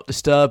do not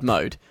disturb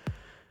mode,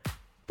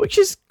 which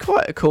is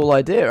quite a cool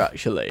idea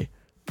actually.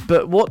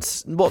 But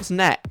what's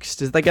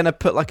next? Is they going to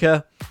put like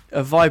a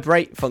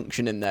vibrate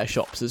function in their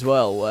shops as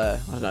well, where,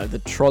 I don't know, the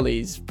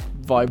trolleys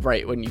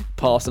vibrate when you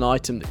pass an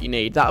item that you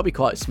need? That'll be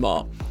quite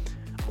smart.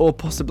 Or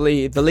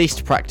possibly the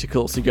least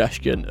practical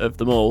suggestion of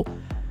them all,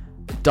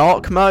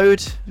 dark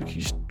mode. You can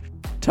just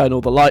turn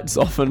all the lights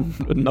off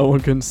and no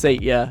one can see.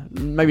 Yeah,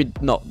 maybe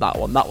not that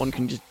one. That one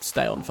can just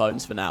stay on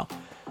phones for now.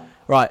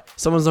 Right,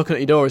 Someone's Knocking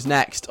at Your Door is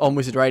next on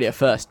Wizard Radio.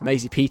 First,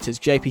 Maisie Peters,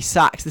 JP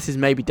Sachs. This is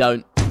Maybe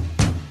Don't.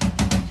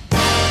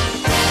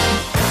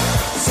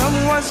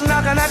 Someone's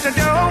knocking at the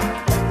door.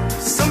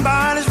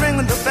 Somebody's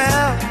ringing the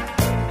bell.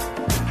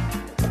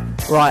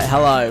 Right,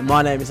 hello.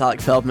 My name is Alec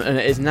Feldman, and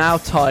it is now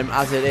time,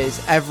 as it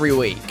is every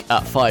week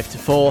at 5 to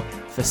 4,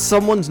 for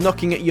Someone's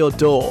Knocking at Your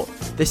Door.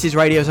 This is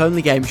radio's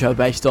only game show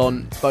based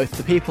on both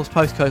the People's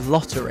Postcode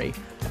Lottery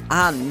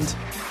and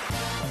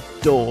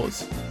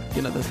doors.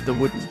 You know, the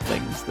wooden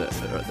things that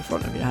are at the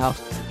front of your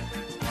house.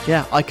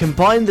 Yeah, I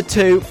combine the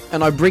two,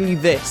 and I bring you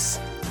this.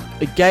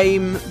 A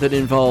game that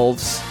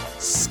involves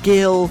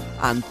skill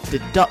and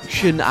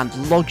deduction and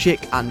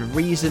logic and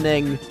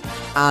reasoning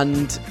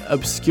and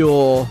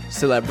obscure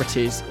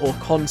celebrities or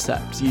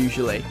concepts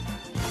usually.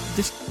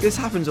 This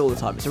happens all the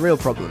time. It's a real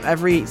problem.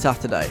 Every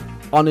Saturday,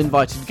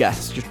 uninvited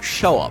guests just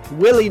show up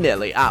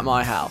willy-nilly at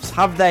my house.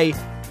 Have they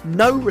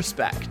no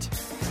respect?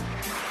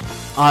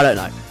 I don't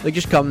know. They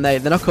just come, they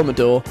knock on the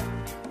door.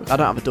 I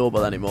don't have a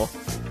doorbell anymore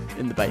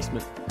in the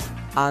basement.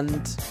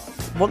 And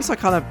once I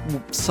kind of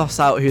suss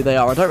out who they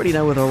are, I don't really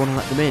know whether I want to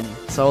let them in.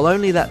 So I'll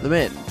only let them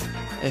in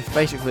if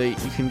basically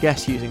you can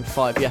guess using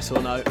 5 yes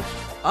or no.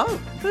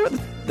 Oh,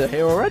 they're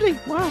here already.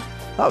 Wow,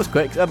 that was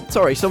quick.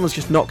 Sorry, someone's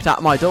just knocked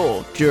at my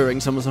door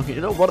during someone's knocking at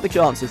your door. What are the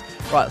chances?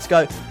 Right, let's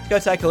go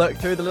take a look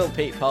through the little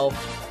peephole.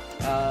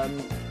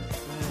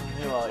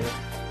 Who are you?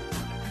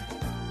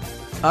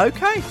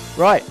 Okay,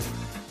 right.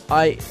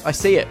 I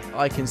see it.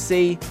 I can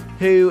see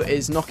who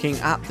is knocking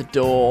at the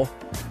door,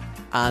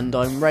 and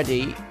I'm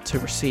ready to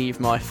receive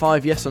my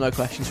 5 yes or no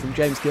questions from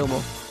James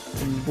Gilmore,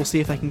 and we'll see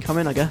if they can come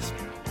in, I guess.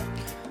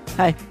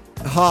 Hey.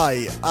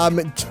 Hi.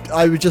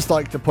 I would just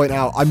like to point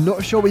out, I'm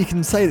not sure we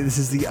can say that this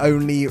is the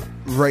only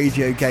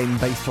radio game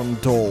based on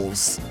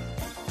doors.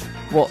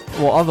 What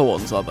other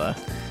ones are there?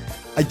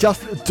 I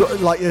just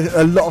like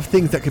a lot of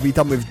things that could be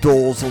done with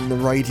doors on the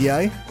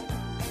radio.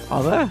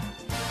 Are there?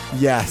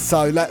 Yeah.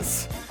 So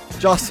let's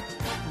just.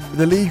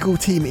 The legal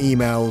team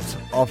emailed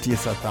after you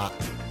said that.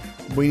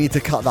 We need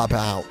to cut that bit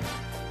out.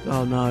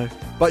 Oh no!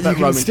 But you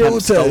can still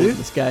do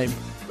this game.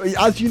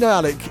 As you know,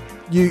 Alec,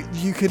 you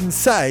can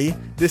say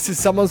this is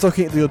someone's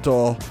knocking at your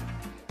door.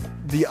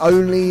 the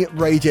only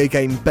radio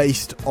game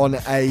based on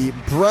a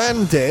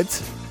branded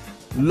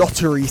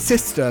lottery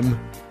system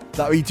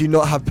that we do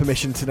not have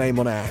permission to name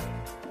on air.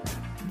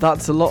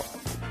 That's a lot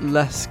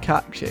less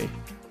catchy.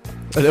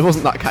 But it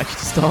wasn't that catchy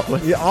to start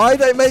with. Yeah, I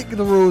don't make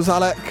the rules,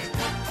 Alec.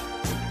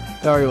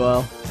 Very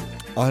well.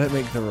 I don't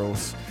make the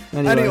rules.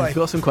 Anyway, we've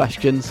got some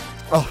questions.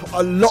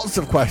 Oh, lots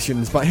of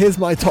questions, but here's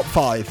my top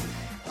 5.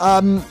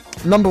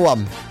 Number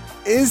 1.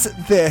 Is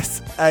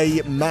this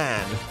a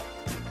man?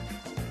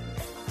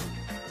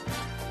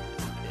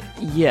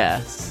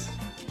 Yes.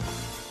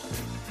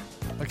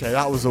 Okay,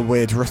 that was a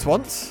weird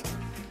response.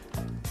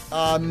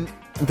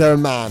 They're a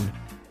man.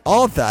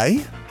 Are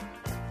they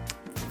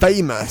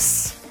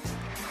famous?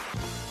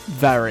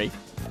 Very.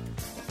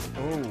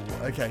 Oh,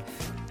 okay.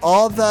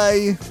 Are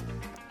they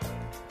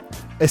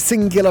a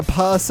singular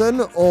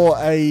person or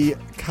a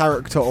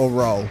character or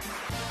role?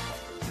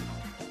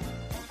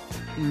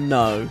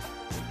 No.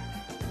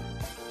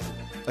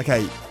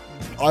 Okay,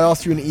 I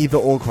asked you an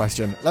either-or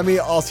question. Let me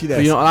ask you this.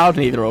 But you're not allowed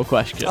an either-or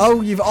question.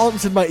 Oh, you've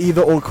answered my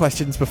either-or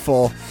questions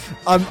before.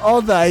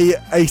 Are they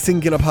a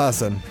singular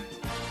person?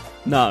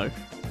 No.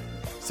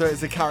 So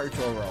it's a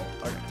character or role.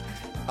 Okay.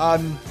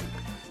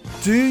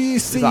 Do you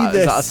see this?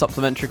 Is that a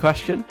supplementary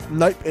question?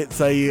 Nope, it's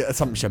a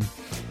assumption.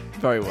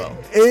 Very well.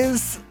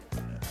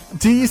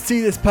 Do you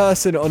see this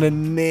person on a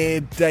near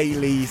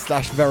daily /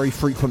 very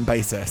frequent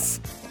basis?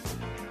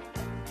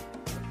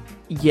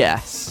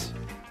 Yes.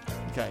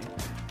 Okay.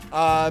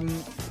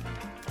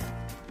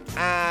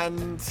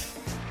 And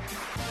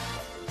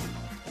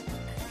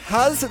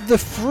has the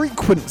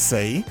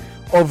frequency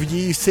of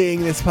you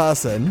seeing this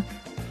person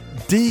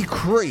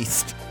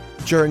decreased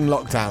during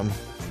lockdown?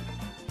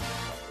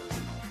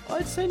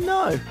 I'd say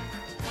no.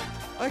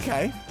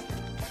 Okay.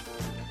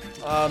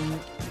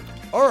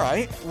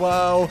 Alright,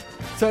 well,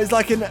 so it's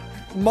like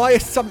my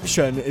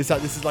assumption is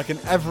that this is like an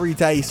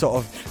everyday sort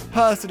of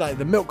person, like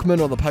the milkman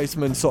or the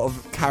postman sort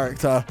of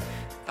character.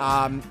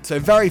 So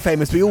very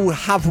famous. We all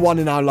have one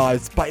in our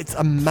lives, but it's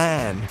a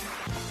man.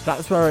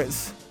 That's where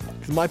it's...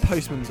 Because my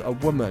postman's a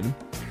woman.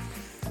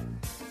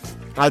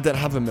 I don't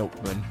have a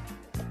milkman.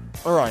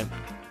 Alright.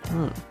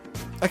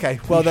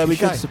 Okay, well, there we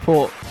go. You should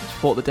support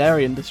the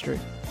dairy industry,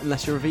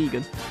 unless you're a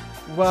vegan.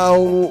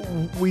 Well,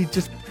 we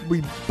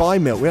buy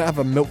milk. We don't have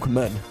a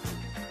milkman.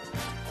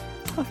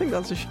 I think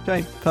that's a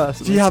shame,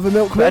 personally. Do you have a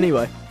milkman? But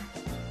anyway.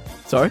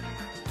 Sorry?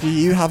 Do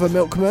you have a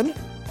milkman?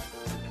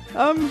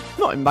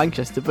 Not in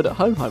Manchester, but at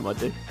home I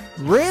do.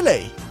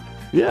 Really?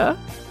 Yeah.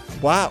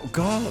 Wow,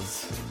 God.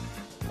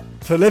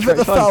 To live at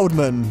the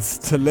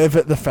Feldmans. To live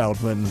at the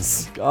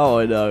Feldmans. Oh,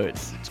 I know.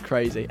 It's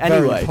crazy.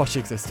 Anyway. Very posh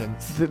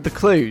existence. The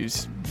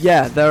clues.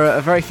 Yeah, they're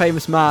a very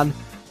famous man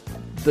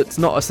that's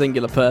not a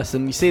singular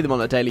person. You see them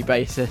on a daily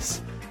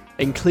basis,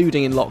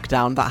 including in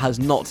lockdown. That has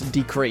not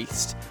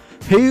decreased.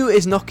 Who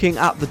is knocking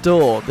at the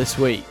door this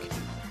week?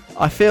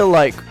 I feel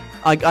like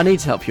I need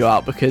to help you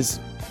out because,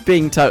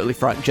 being totally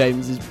frank,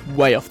 James is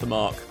way off the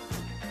mark.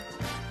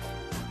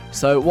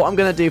 So what I'm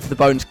going to do for the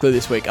bonus clue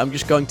this week, I'm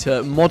just going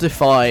to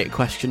modify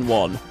question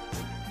 1.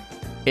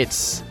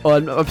 It's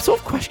sort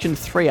of question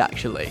 3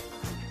 actually.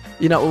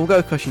 You know, we'll go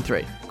with question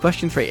 3.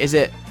 Question 3, is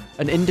it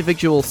an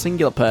individual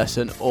singular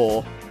person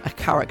or a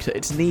character?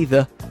 It's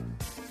neither.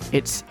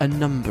 It's a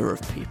number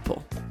of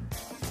people.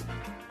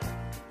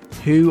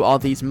 Who are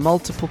these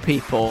multiple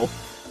people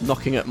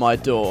knocking at my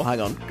door?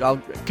 Hang on.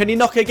 Can you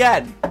knock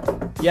again?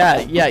 Yeah,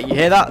 you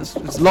hear that?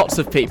 There's lots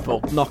of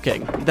people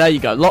knocking. There you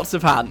go, lots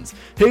of hands.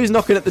 Who's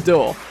knocking at the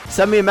door?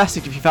 Send me a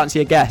message if you fancy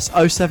a guess.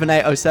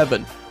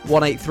 07807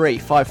 183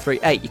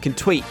 538. You can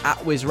tweet at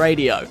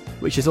WizRadio,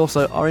 which is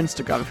also our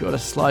Instagram if you want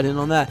to slide in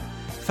on there.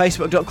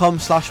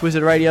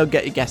 Facebook.com/WizardRadio.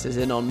 Get your guesses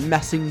in on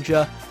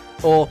Messenger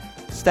or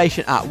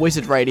station at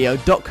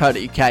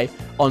wizardradio.co.uk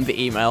on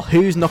the email.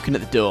 Who's knocking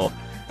at the door?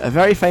 A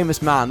very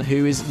famous man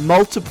who is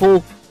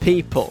multiple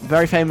people.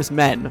 Very famous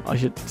men, I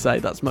should say.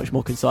 That's much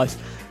more concise.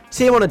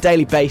 See him on a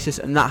daily basis,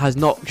 and that has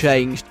not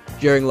changed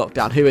during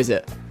lockdown. Who is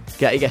it?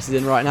 Get your guesses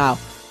in right now.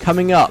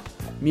 Coming up,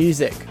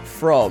 music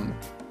from...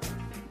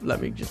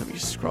 Let me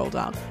just scroll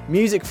down.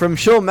 Music from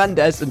Shawn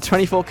Mendes and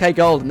 24K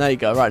Gold. And there you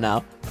go, right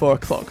now. 4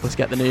 o'clock. Let's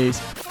get the news.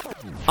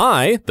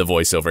 I, the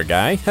voiceover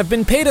guy, have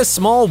been paid a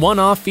small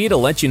one-off fee to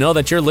let you know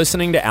that you're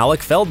listening to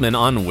Alec Feldman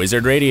on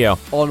Wizard Radio.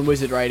 On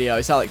Wizard Radio,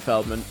 it's Alec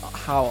Feldman.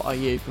 How are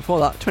you? Before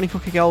that,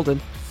 24K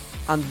Golden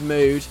and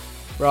Mood.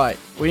 Right,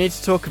 we need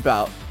to talk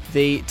about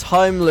the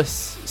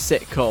timeless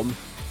sitcom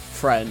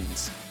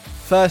Friends.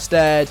 First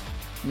aired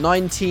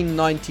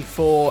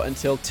 1994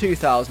 until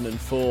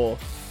 2004.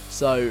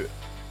 So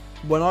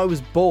when I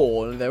was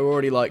born, they were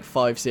already like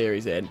 5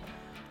 series in.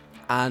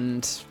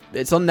 And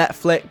it's on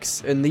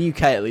Netflix, in the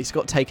UK at least.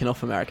 Got taken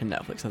off American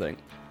Netflix, I think.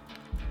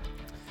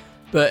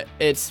 But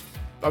it's,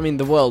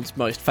 the world's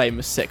most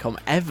famous sitcom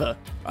ever,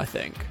 I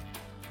think.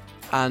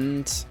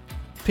 And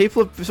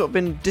people have sort of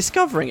been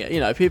discovering it.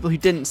 You know, people who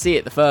didn't see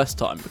it the first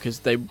time because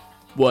they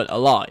weren't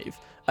alive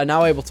are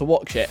now able to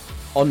watch it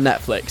on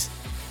Netflix.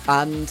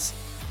 And,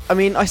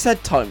 I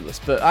said timeless,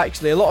 but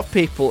actually a lot of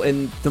people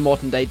in the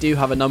modern day do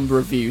have a number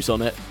of views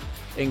on it.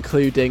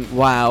 including,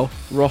 wow,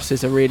 Ross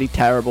is a really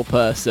terrible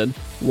person.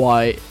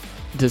 Why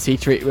does he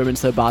treat women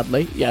so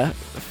badly? Yeah,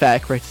 fair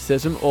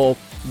criticism. Or,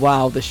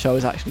 wow, this show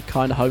is actually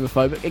kind of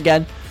homophobic.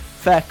 Again,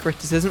 fair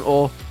criticism.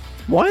 Or,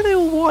 why are they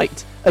all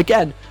white?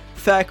 Again,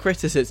 fair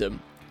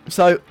criticism.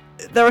 So,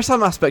 there are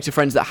some aspects of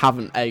Friends that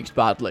haven't aged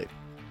badly.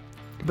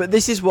 But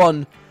this is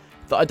one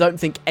that I don't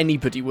think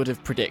anybody would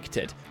have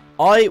predicted.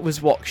 I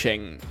was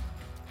watching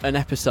an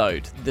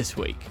episode this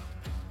week.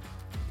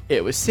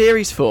 It was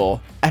Series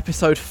 4,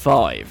 Episode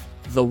 5,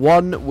 the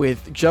one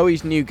with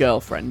Joey's new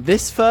girlfriend.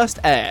 This first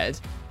aired,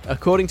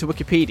 according to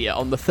Wikipedia,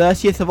 on the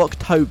 30th of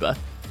October,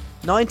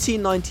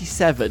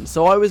 1997.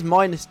 So I was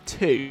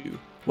 -2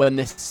 when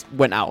this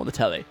went out on the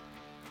telly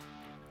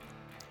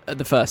at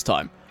the first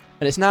time.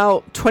 And it's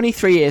now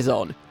 23 years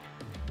on,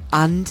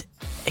 and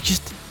it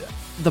just,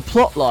 the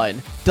plot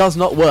line does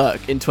not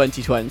work in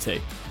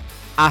 2020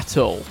 at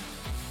all.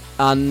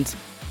 And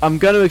I'm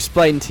going to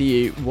explain to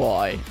you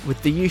why,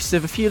 with the use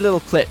of a few little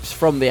clips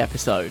from the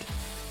episode,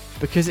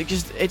 because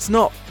it's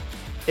not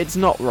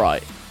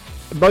right.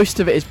 Most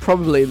of it is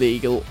probably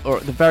illegal, or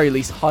at the very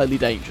least highly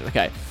dangerous.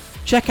 Okay,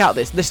 check out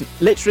this. Listen,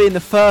 literally in the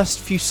first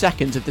few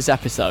seconds of this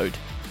episode,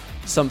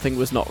 something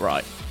was not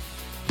right.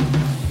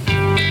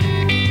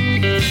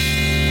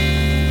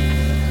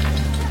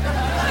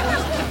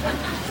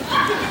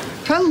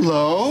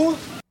 Hello?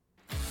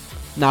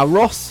 Now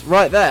Ross,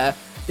 right there,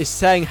 is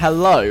saying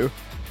hello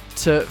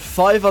to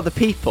 5 other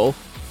people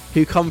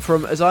who come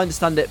from, as I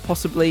understand it,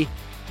 possibly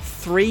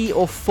 3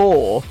 or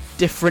 4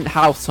 different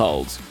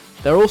households.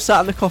 They're all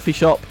sat in the coffee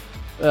shop,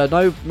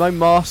 no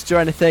masks or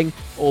anything,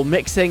 or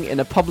mixing in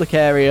a public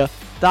area.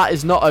 That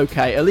is not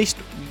okay. At least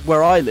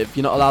where I live,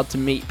 you're not allowed to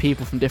meet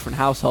people from different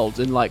households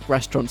in like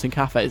restaurants and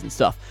cafes and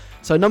stuff.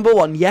 So number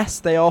one, yes,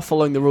 they are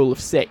following the rule of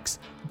 6,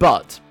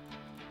 but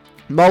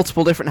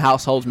multiple different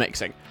households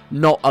mixing,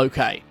 not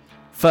okay.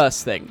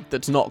 First thing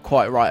that's not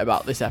quite right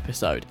about this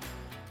episode.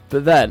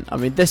 But then, I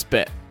mean, this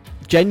bit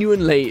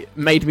genuinely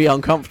made me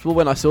uncomfortable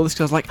when I saw this,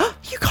 because I was like, oh,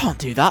 you can't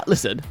do that,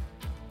 listen.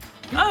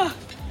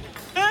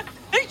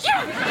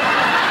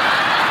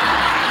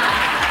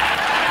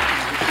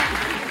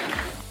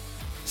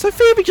 So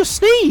Phoebe just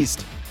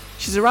sneezed.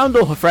 She's around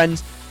all her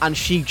friends, and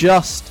she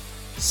just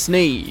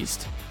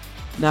sneezed.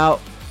 Now,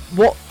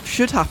 what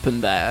should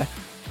happen there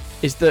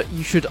is that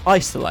you should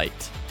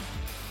isolate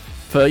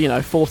for,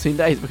 14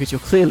 days, because you're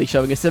clearly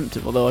showing a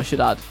symptom, although I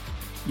should add,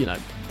 I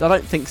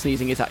don't think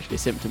sneezing is actually a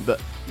symptom, but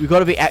you've got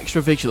to be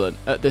extra vigilant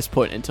at this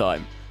point in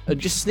time. And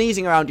just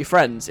sneezing around your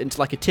friends into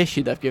like a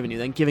tissue they've given you,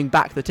 then giving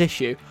back the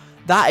tissue,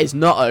 that is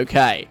not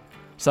okay.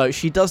 So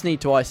she does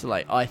need to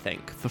isolate, I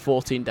think, for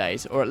 14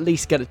 days, or at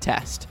least get a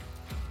test.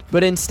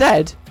 But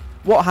instead,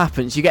 what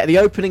happens? You get the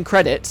opening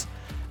credits,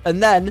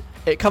 and then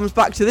it comes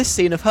back to this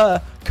scene of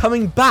her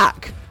coming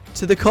back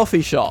to the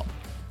coffee shop.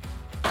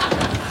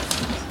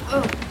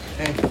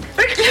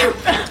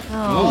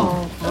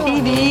 Oh,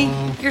 Phoebe,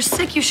 you're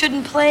sick. You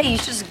shouldn't play. You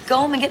should just go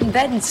home and get in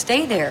bed and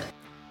stay there.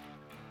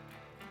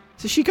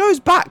 So she goes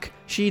back.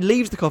 She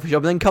leaves the coffee shop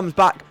and then comes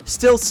back,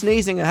 still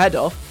sneezing her head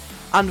off.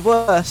 And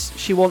worse,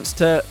 she wants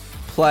to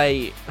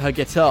play her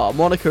guitar.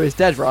 Monica is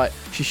dead right.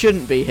 She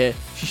shouldn't be here.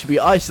 She should be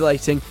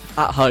isolating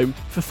at home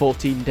for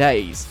 14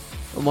 days.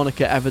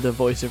 Monica, ever the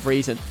voice of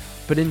reason.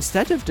 But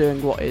instead of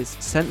doing what is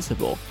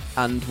sensible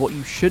and what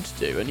you should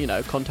do,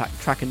 and, contact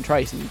track and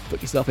trace and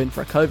put yourself in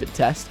for a COVID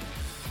test,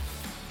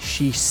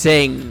 she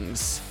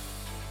sings.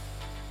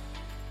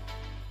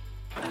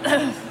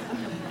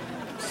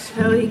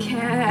 Smelly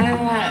cat,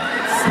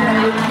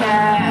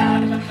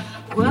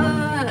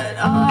 what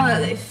are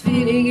they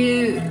feeding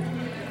you?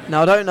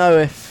 Now, I don't know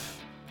if,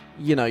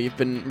 you've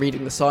been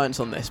reading the science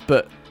on this,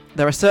 but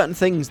there are certain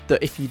things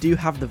that if you do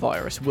have the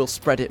virus will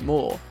spread it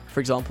more. For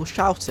example,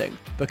 shouting.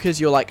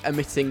 Because you're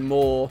emitting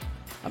more,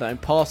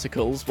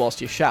 particles whilst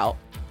you shout,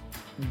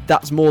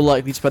 that's more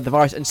likely to spread the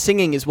virus. And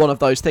singing is one of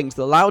those things.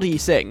 The louder you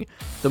sing,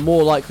 the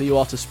more likely you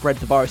are to spread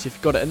the virus if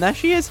you've got it. And there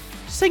she is,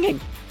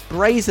 singing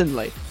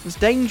brazenly. It's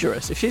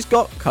dangerous. If she's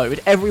got COVID,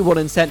 everyone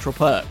in Central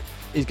Perk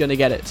is going to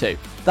get it too.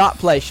 That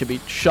place should be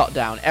shut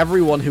down.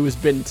 Everyone who has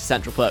been to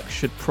Central Perk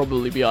should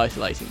probably be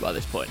isolating by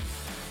this point.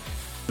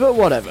 But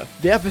whatever.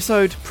 The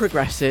episode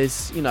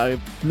progresses,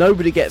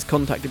 nobody gets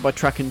contacted by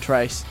track and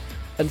trace,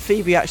 and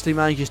Phoebe actually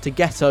manages to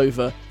get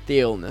over the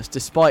illness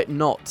despite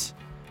not,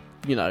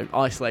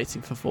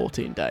 isolating for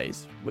 14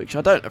 days, which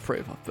I don't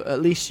approve of, but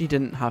at least she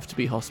didn't have to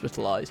be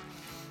hospitalised.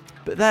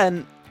 But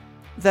then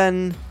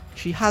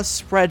she has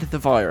spread the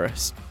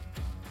virus,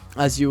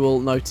 as you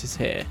will notice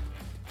here.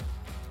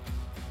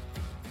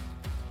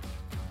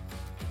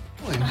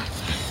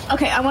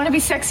 Okay, I want to be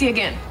sexy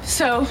again,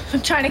 so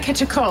I'm trying to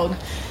catch a cold.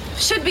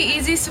 Should be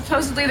easy.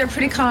 Supposedly they're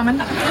pretty common.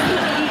 To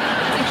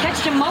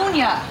catch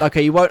pneumonia.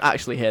 Okay, you won't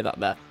actually hear that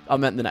there. I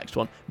meant the next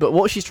one. But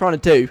what she's trying to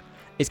do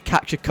is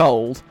catch a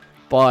cold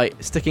by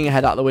sticking her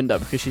head out the window,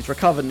 because she's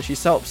recovered and she's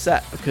so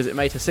upset because it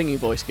made her singing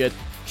voice good.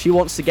 She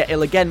wants to get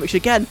ill again, which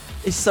again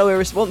is so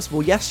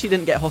irresponsible. Yes, she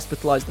didn't get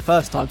hospitalised the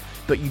first time,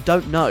 but you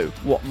don't know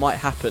what might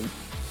happen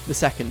the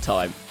second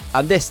time.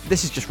 And this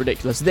is just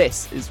ridiculous.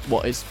 This is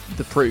what is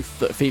the proof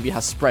that Phoebe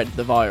has spread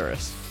the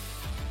virus.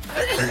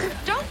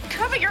 Don't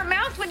cover your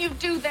mouth when you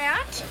do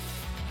that.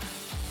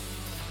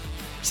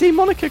 See,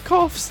 Monica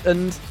coughs,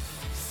 and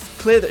it's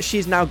clear that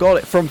she's now got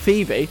it from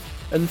Phoebe.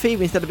 And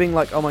Phoebe, instead of being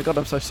like, oh my god,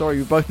 I'm so sorry,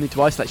 we both need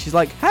to isolate, she's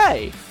like,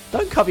 hey,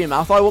 don't cover your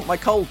mouth, I want my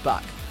cold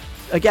back.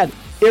 Again,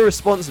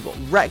 irresponsible,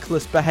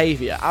 reckless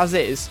behaviour, as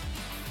is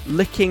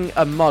licking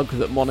a mug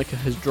that Monica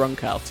has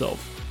drunk out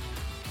of.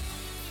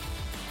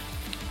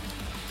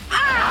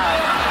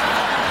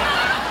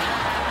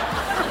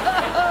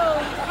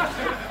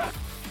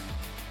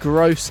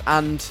 Gross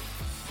and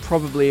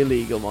probably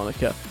illegal,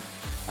 Monica.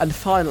 And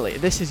finally,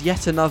 this is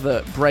yet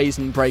another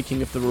brazen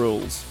breaking of the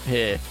rules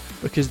here,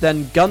 because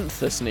then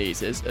Gunther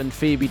sneezes and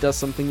Phoebe does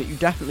something that you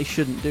definitely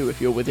shouldn't do if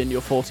you're within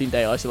your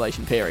 14-day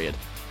isolation period.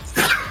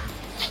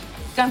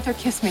 Gunther,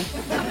 kiss me.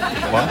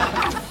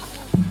 What?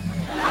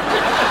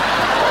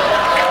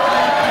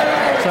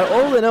 So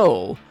all in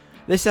all,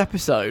 this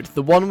episode,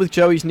 the one with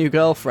Joey's new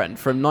girlfriend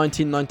from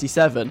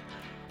 1997,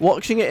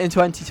 watching it in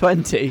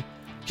 2020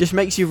 just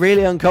makes you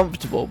really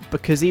uncomfortable,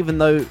 because even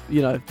though,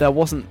 you know, there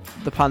wasn't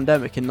the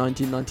pandemic in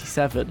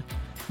 1997,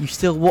 you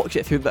still watch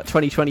it through that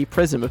 2020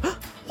 prism of,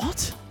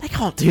 what? They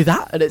can't do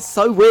that? And it's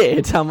so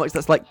weird how much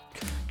that's, like,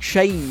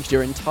 changed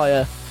your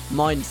entire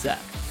mindset.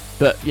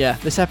 But yeah,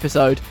 this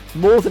episode,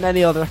 more than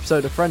any other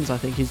episode of Friends, I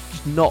think, is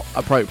just not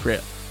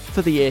appropriate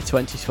for the year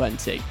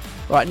 2020.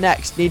 Right,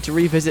 next, need to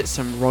revisit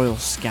some royal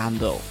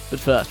scandal.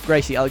 But first,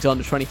 Gracie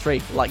Alexander 23,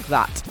 like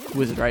that,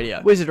 Wizard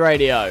Radio. Wizard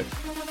Radio.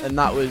 And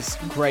that was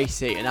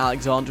Gracie and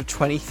Alexandra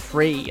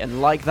 23,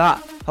 and like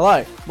that.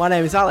 Hello, my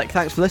name is Alec,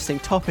 thanks for listening.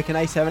 Topic and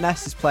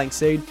A7S is playing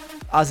soon,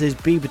 as is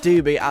Beaver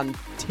Doobie and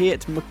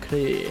Teat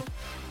McClure.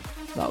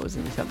 That was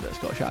an attempt at a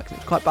Scottish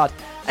accent, it's quite bad.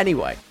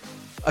 Anyway,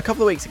 a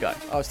couple of weeks ago,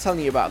 I was telling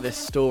you about this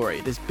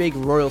story, this big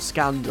royal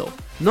scandal.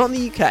 Not in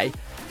the UK,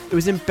 it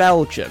was in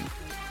Belgium.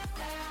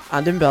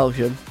 And in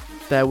Belgium,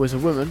 there was a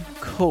woman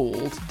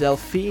called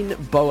Delphine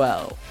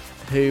Boel,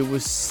 who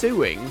was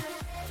suing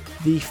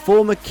the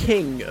former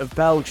king of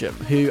Belgium,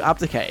 who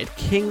abdicated,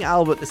 King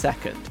Albert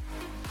II.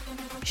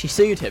 She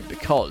sued him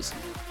because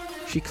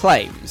she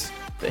claims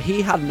that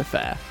he had an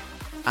affair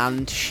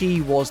and she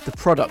was the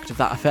product of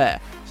that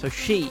affair. So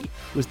she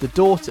was the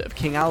daughter of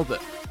King Albert.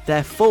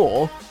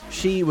 Therefore,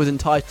 she was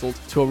entitled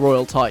to a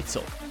royal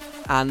title.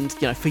 And,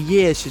 you know, for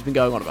years she's been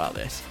going on about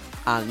this.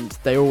 And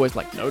they were always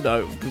like,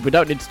 no, we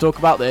don't need to talk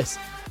about this.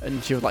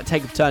 And she was like,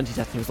 take a paternity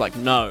test. And he was like,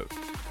 no.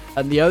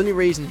 And the only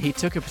reason he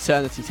took a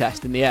paternity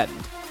test in the end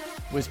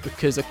was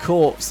because a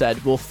court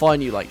said, we'll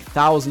fine you like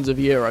thousands of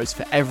euros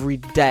for every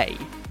day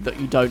that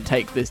you don't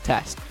take this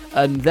test.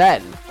 And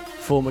then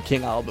former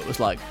King Albert was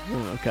like,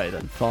 okay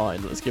then,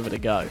 fine, let's give it a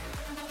go.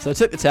 So I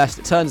took the test.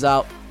 It turns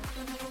out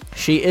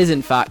she is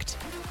in fact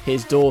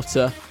his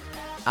daughter,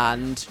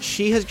 and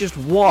she has just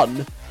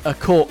won a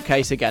court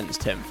case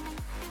against him.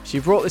 She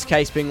brought this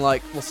case being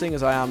like, well, seeing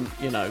as I am,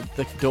 you know,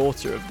 the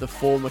daughter of the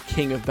former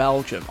King of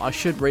Belgium, I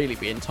should really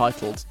be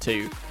entitled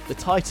to the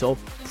title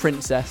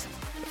Princess,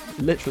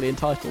 literally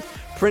entitled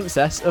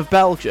Princess of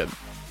Belgium.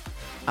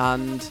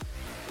 And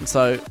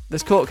so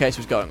this court case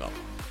was going on,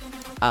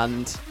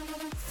 and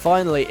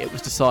finally it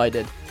was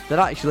decided that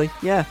actually,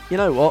 yeah, you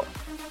know what,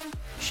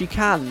 she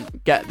can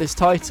get this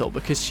title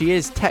because she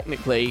is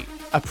technically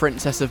a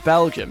Princess of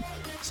Belgium.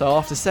 So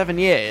after 7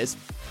 years,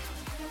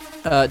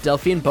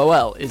 Delphine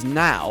Boel is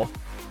now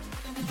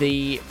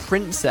the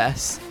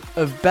Princess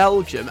of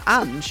Belgium,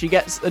 and she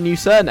gets a new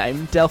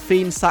surname,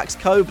 Delphine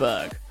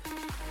Saxe-Coburg.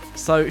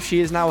 So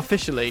she is now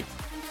officially,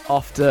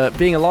 after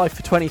being alive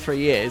for 23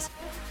 years,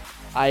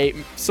 a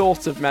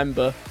sort of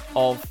member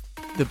of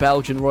the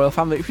Belgian royal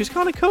family, which is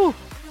kind of cool.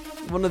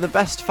 One of the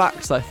best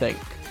facts, I think,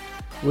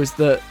 was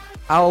that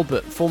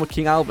Albert, former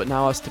King Albert,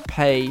 now has to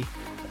pay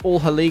all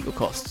her legal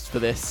costs for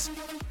this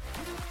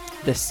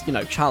you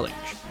know, challenge,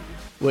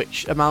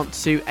 which amount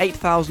to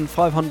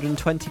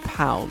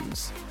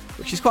 £8,520,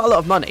 which is quite a lot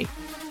of money.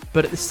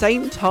 But at the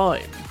same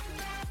time,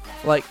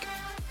 like,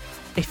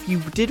 if you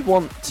did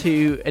want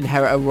to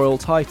inherit a royal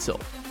title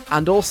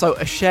and also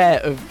a share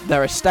of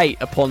their estate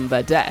upon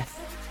their death,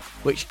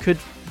 which could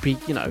be,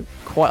 you know,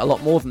 quite a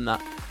lot more than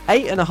that,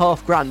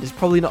 £8,500 is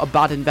probably not a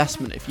bad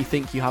investment if you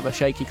think you have a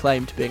shaky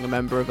claim to being a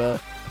member of a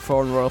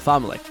foreign royal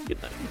family. You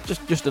know,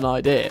 just an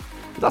idea.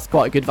 But that's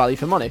quite a good value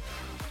for money.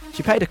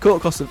 She paid a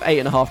court cost of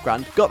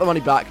 £8,500, got the money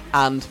back,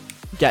 and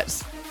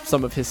gets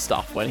some of his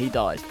stuff when he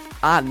dies.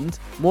 And,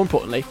 more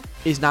importantly,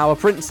 is now a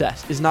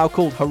princess, is now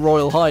called Her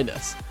Royal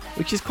Highness,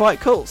 which is quite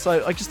cool.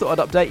 So I just thought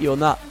I'd update you on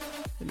that,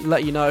 and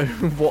let you know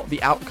what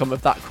the outcome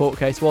of that court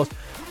case was.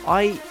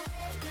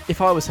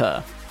 If I was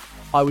her,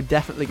 I would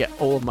definitely get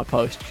all of my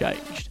posts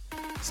changed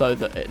so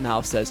that it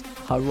now says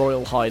Her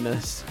Royal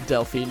Highness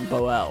Delphine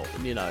Boel,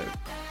 and, you know,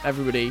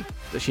 everybody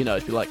that she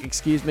knows be like,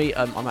 excuse me,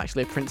 I'm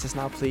actually a princess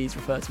now, please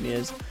refer to me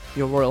as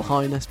Your Royal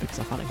Highness, because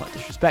I find it quite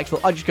disrespectful.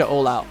 I just go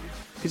all out,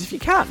 because if you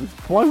can,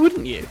 why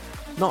wouldn't you?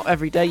 Not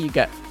every day you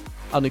get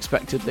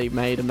unexpectedly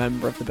made a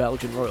member of the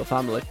Belgian royal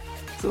family,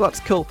 so that's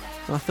cool.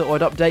 And I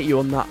thought I'd update you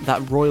on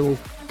that royal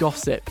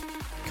gossip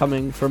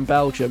coming from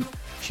Belgium.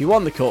 She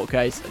won the court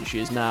case, and she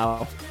is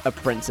now a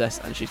princess,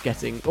 and she's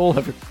getting all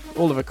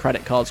of her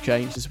credit cards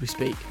changed as we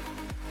speak.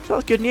 So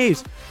that's good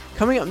news.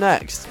 Coming up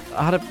next,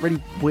 I had a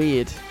really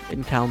weird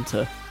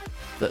encounter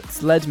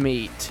that's led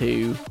me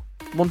to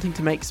wanting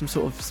to make some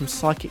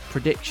psychic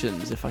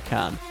predictions if I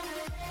can.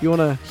 If you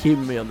want to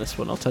humour me on this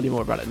one, I'll tell you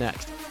more about it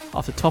next.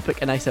 After Topic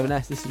and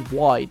A7S, this is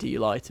Why Do You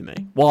Lie to Me?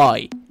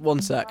 Why?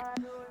 One sec.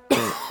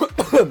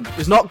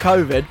 It's not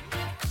COVID,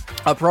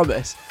 I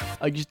promise.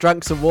 I just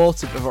drank some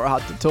water before I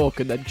had to talk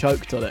and then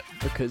choked on it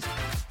because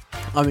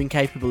I'm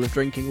incapable of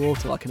drinking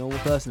water like a normal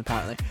person,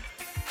 apparently.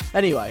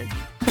 Anyway,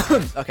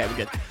 okay, we're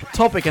good.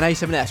 Topic and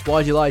A7S,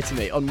 Why Do You Lie to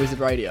Me? On Wizard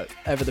Radio,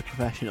 ever the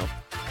professional.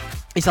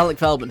 It's Alec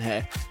Feldman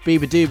here.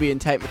 Bieber Doobie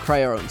and Tate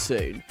McRae are on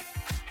soon.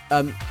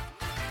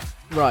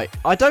 Right,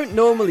 I don't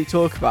normally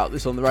talk about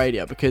this on the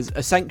radio because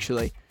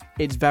essentially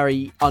it's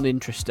very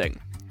uninteresting.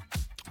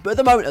 But at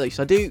the moment, at least,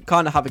 I do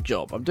kind of have a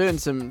job. I'm doing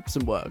some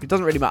work. It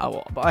doesn't really matter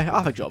what, but I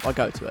have a job. I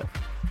go to it.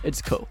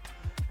 It's cool.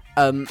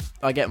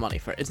 I get money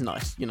for it. It's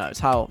nice. You know, it's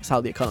how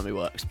the economy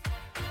works.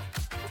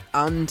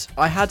 And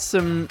I had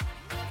some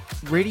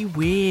really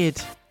weird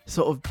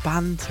sort of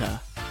banter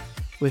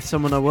with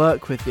someone I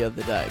work with the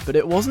other day. But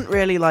it wasn't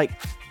really like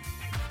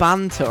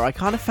banter. I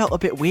kind of felt a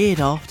bit weird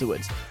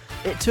afterwards.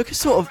 It took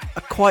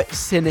a quite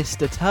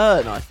sinister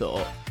turn, I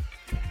thought.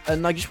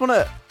 And I just want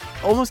to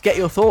almost get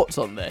your thoughts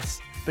on this,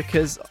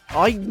 because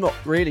I'm not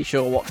really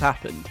sure what's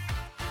happened.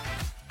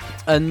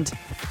 And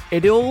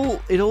it all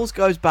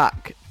goes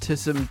back to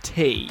some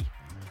tea.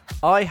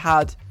 I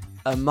had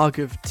a mug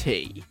of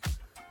tea,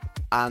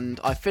 and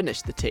I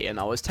finished the tea,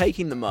 and I was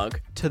taking the mug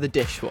to the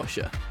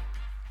dishwasher.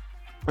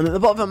 And at the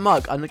bottom of the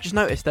mug, I just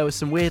noticed there was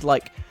some weird,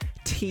 like,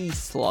 tea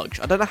sludge.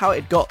 I don't know how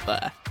it got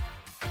there.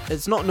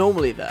 It's not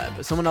normally there,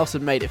 but someone else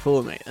had made it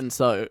for me, and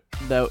so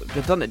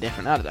they've done it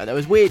different. I don't know. There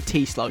was weird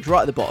tea sludge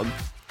right at the bottom.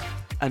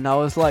 And I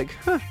was like,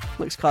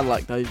 looks kind of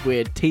like those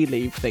weird tea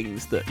leaf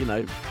things that, you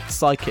know,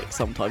 psychics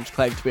sometimes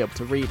claim to be able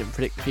to read and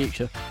predict the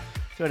future.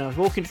 So when I was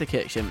walking to the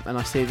kitchen, and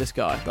I see this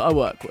guy that I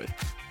work with.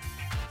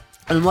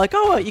 And I'm like,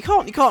 oh, you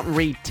can't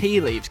read tea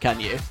leaves, can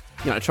you?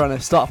 You know, trying to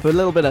start up a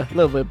little bit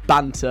of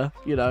banter,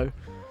 you know.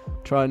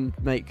 Try and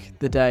make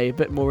the day a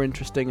bit more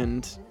interesting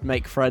and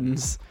make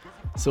friends,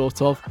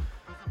 sort of.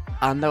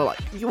 And they were like,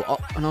 you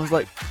what? And I was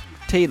like,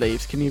 tea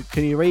leaves, can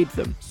you read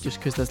them? Just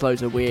because there's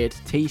loads of weird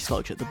tea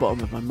sludge at the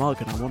bottom of my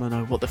mug and I want to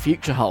know what the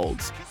future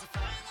holds.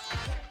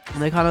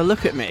 And they kind of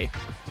look at me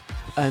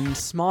and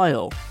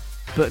smile,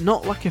 but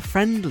not like a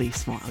friendly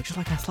smile, just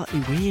like a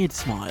slightly weird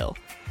smile.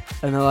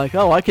 And they're like,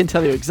 oh, I can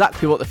tell you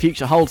exactly what the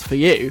future holds for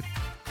you.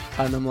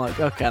 And I'm like,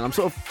 okay. And I'm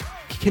sort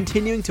of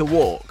continuing to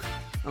walk,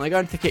 and I go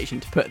into the kitchen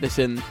to put this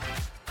in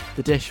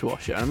the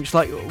dishwasher, and I'm just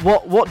like,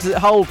 what does it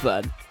hold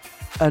then?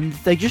 And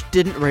they just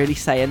didn't really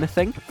say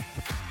anything.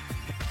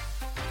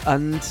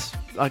 And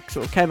I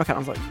sort of came back and I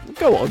was like,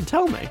 go on,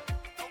 tell me.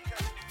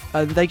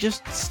 And they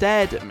just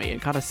stared at me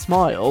and kind of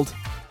smiled,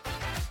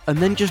 and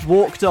then just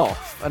walked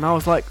off. And I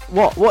was like,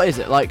 what is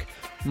it? Like,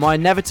 my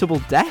inevitable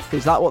death?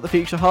 Is that what the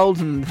future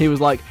holds? And he was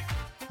like,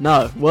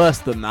 no, worse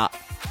than that.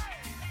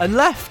 And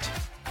left.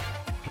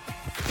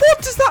 What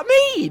does that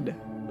mean?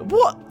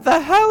 What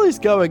the hell is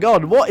going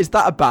on? What is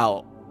that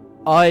about?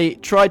 I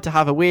tried to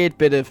have a weird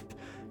bit of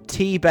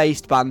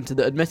tea-based banter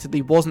that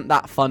admittedly wasn't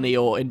that funny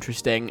or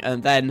interesting,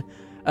 and then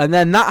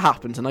that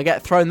happens, and I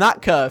get thrown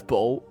that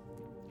curveball.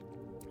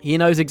 He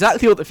knows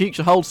exactly what the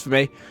future holds for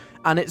me,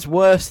 and it's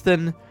worse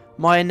than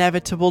my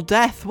inevitable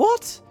death.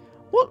 What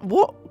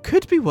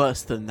could be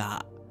worse than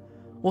that?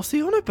 What's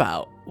he on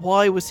about?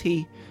 Why was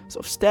he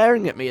sort of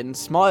staring at me and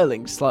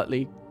smiling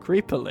slightly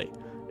creepily?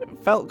 It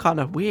felt kind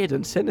of weird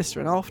and sinister,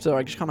 and after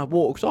I just kind of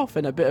walked off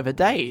in a bit of a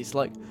daze,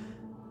 like,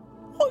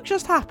 what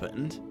just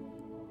happened?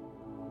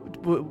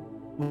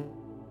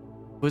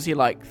 Was he,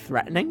 like,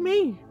 threatening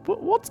me?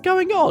 What's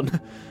going on?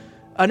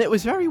 And it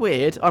was very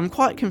weird. I'm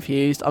quite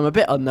confused. I'm a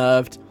bit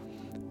unnerved.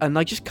 And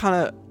I just kind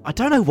of... I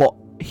don't know what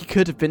he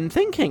could have been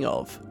thinking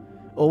of.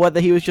 Or whether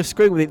he was just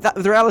screwing with me.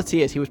 The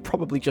reality is he was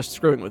probably just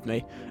screwing with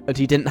me. And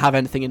he didn't have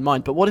anything in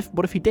mind. But what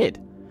if he did?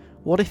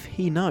 What if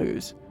he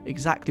knows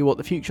exactly what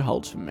the future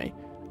holds for me?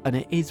 And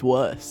it is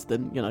worse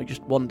than, you know,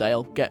 just one day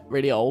I'll get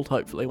really old,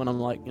 hopefully, when I'm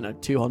like, you know,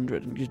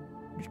 200 and just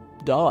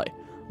die.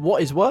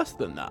 What is worse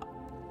than that?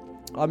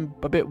 I'm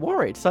a bit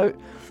worried. So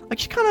I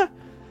just kind of...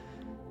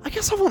 I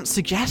guess I want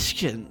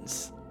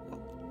suggestions.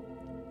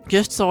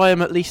 Just so I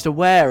am at least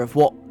aware of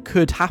what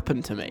could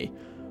happen to me.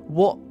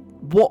 What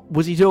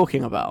was he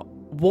talking about?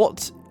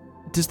 What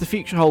does the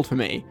future hold for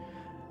me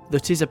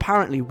that is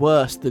apparently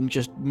worse than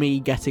just me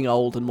getting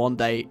old and one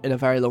day in a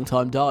very long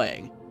time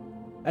dying?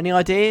 Any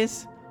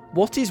ideas?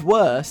 What is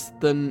worse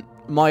than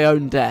my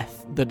own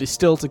death that is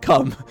still to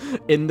come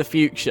in the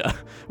future?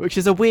 Which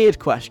is a weird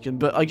question,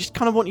 but I just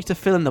kind of want you to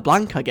fill in the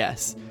blank, I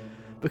guess.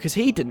 Because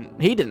he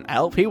didn't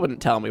help. He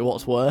wouldn't tell me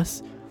what's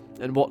worse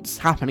and what's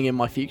happening in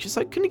my future.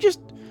 So can you just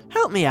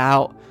help me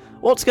out?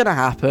 What's going to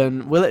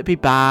happen? Will it be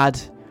bad?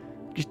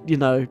 Just, you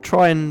know,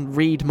 try and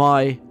read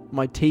my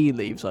tea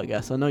leaves, I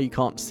guess. I know you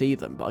can't see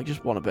them, but I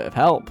just want a bit of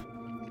help.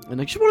 And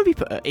I just want to be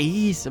put at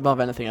ease above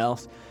anything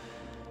else.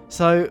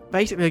 So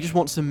basically I just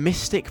want some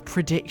mystic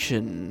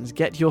predictions.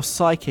 Get your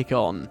psychic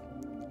on.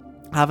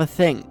 Have a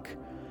think.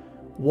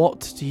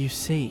 What do you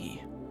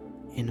see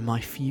in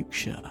my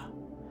future?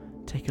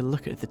 Take a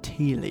look at the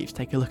tea leaves.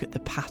 Take a look at the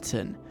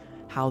pattern.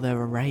 How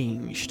they're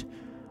arranged.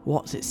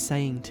 What's it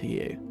saying to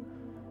you?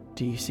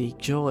 Do you see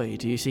joy?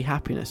 Do you see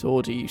happiness?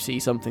 Or do you see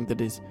something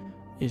that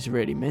is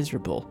really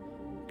miserable?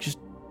 Just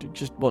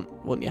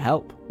want your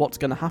help. What's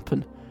going to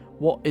happen?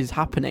 What is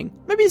happening?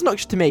 Maybe it's not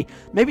just to me.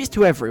 Maybe it's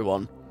to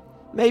everyone.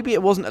 Maybe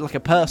it wasn't like a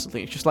personal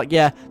thing. It's just like,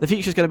 yeah, the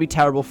future's going to be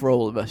terrible for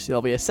all of us.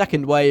 There'll be a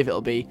second wave.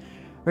 It'll be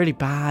really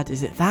bad.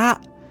 Is it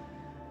that?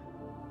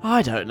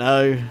 I don't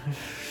know.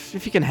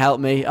 If you can help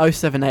me,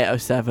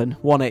 07807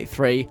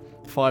 183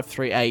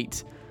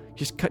 538.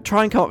 Just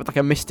try and come up with like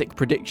a mystic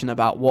prediction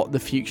about what the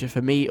future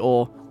for me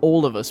or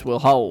all of us will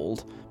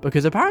hold.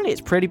 Because apparently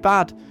it's pretty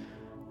bad.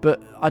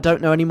 But I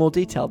don't know any more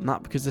detail than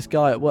that because this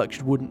guy at work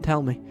just wouldn't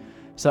tell me.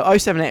 So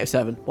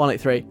 07807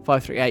 183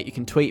 538. You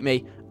can tweet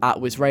me at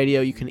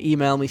WizRadio. You can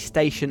email me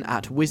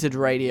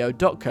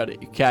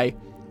station@wizardradio.co.uk.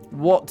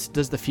 What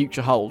does the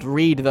future hold?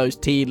 Read those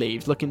tea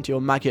leaves. Look into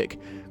your magic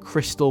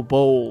crystal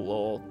ball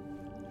or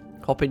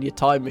hop in your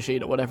time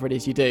machine or whatever it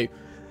is you do.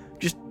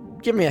 Just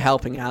give me a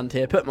helping hand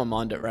here. Put my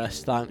mind at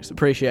rest. Thanks.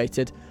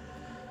 Appreciated.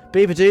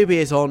 Beabadoobee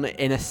is on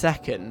in a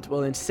second.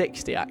 Well, in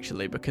 60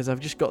 actually, because I've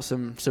just got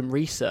some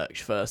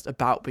research first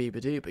about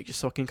Beabadoobee, just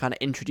so I can kind of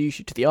introduce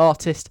you to the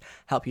artist,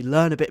 help you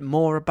learn a bit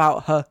more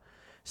about her.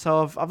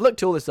 So I've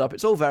looked all this up.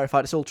 It's all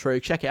verified. It's all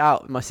true. Check it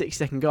out. My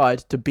 60-second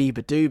guide to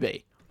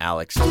Beabadoobee.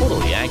 Alex,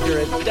 totally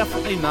accurate.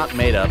 Definitely not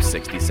made up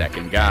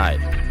 60-second guide.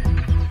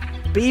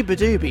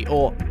 Beabadoobee,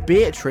 or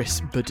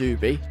Beatrice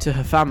Badoobee to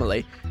her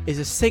family, is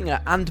a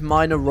singer and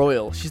minor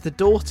royal. She's the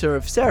daughter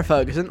of Sarah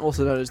Ferguson,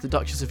 also known as the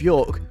Duchess of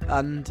York,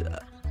 and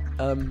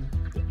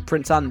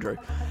Prince Andrew.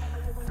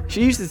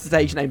 She uses the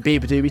stage name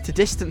Beabadoobee to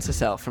distance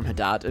herself from her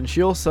dad, and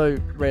she also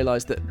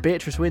realised that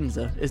Beatrice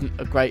Windsor isn't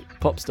a great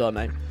pop star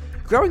name.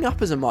 Growing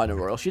up as a minor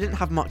royal, she didn't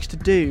have much to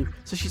do,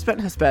 so she spent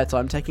her spare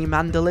time taking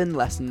mandolin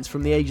lessons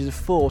from the ages of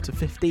 4 to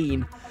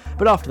 15.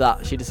 But after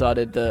that, she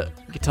decided that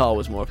guitar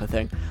was more of her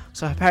thing,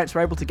 so her parents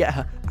were able to get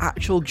her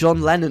actual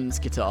John Lennon's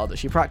guitar that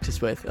she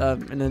practiced with.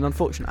 In an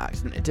unfortunate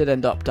accident, it did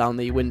end up down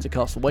the Windsor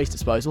Castle waste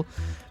disposal,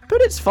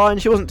 but it's fine,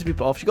 she wasn't to be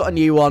put off. She got a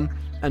new one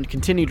and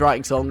continued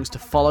writing songs to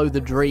follow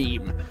the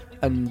dream.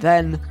 And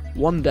then,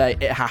 one day,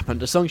 it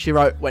happened. A song she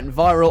wrote went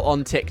viral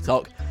on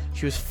TikTok.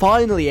 She was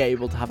finally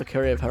able to have a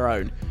career of her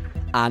own.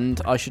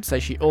 And I should say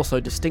she also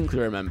distinctly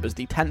remembers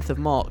the 10th of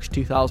March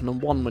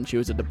 2001 when she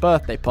was at a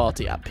birthday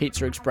party at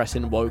Pizza Express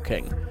in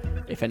Woking,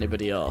 if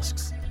anybody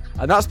asks.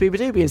 And that's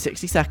Beabadoobee in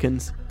 60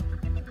 seconds.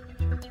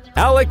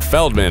 Alec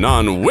Feldman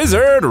on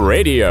Wizard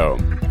Radio.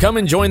 Come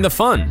and join the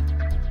fun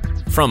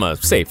from a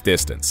safe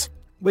distance.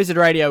 Wizard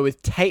Radio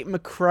with Tate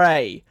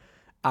McRae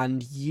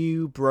and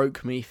You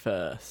Broke Me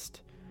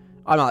First.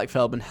 I'm Alec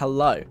Feldman.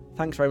 Hello.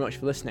 Thanks very much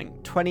for listening.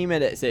 20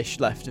 minutes-ish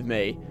left of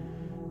me.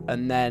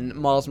 And then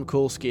Miles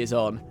Mikulski is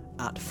on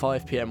at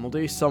 5 p.m. We'll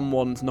do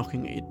Someone's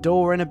Knocking at Your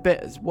Door in a bit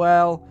as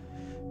well.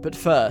 But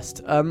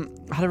first, I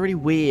had a really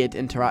weird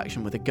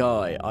interaction with a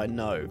guy I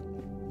know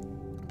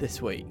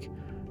this week.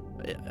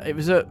 It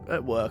was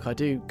at work. I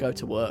do go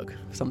to work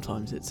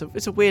sometimes. It's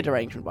a weird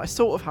arrangement, but I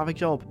sort of have a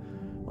job.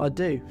 I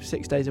do,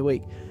 6 days a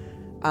week.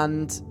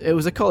 And it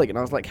was a colleague, and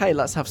I was like, hey,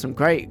 let's have some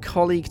great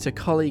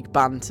colleague-to-colleague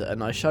banter.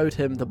 And I showed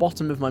him the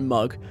bottom of my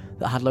mug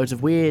that had loads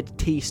of weird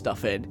tea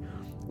stuff in,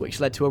 which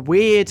led to a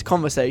weird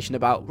conversation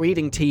about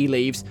reading tea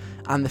leaves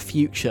and the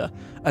future,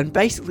 and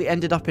basically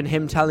ended up in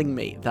him telling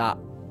me that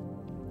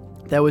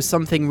there was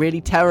something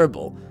really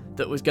terrible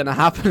that was going to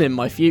happen in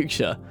my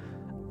future,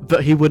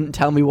 but he wouldn't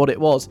tell me what it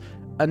was.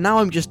 And now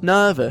I'm just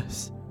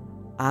nervous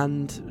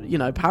and,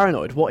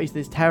 paranoid. What is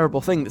this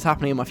terrible thing that's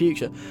happening in my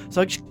future?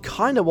 So I just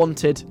kind of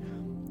wanted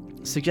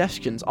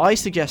suggestions. I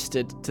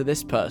suggested to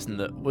this person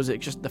that, was it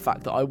just the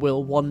fact that I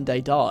will one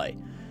day die?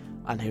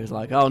 And he was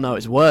like, oh no,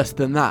 it's worse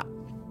than that.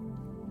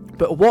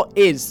 But what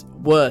is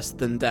worse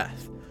than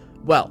death?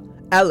 Well,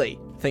 Ellie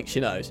thinks she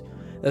knows.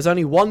 There's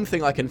only one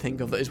thing I can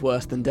think of that is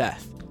worse than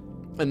death,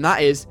 and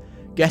that is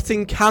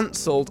getting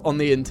cancelled on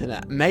the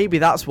internet. Maybe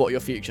that's what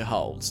your future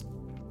holds.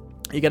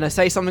 You're going to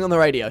say something on the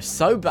radio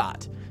so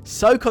bad,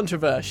 so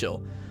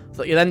controversial,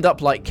 that you'll end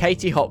up like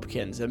Katie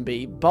Hopkins and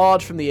be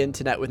barred from the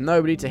internet with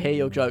nobody to hear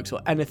your jokes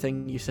or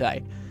anything you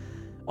say.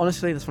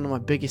 Honestly, that's one of my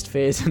biggest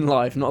fears in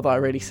life, not that I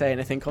really say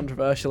anything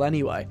controversial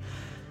anyway.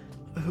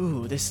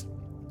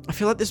 I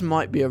feel like this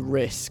might be a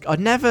risk. I'd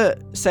never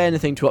say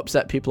anything to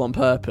upset people on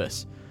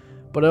purpose,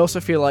 but I also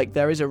feel like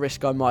there is a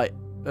risk I might,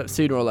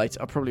 sooner or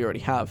later, I probably already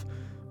have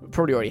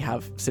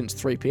since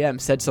 3 p.m,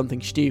 said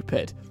something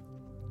stupid.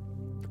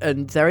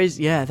 And there is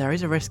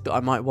a risk that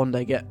I might one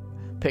day get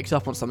picked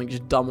up on something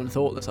just dumb and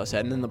thoughtless I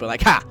said, and then they'll be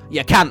like, ha,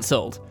 you're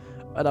cancelled.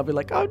 And I'll be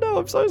like, oh no,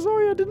 I'm so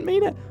sorry, I didn't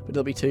mean it. But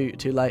it'll be too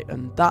late,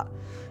 and that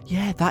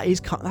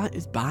is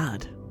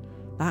bad.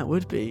 That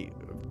would be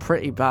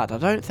pretty bad. I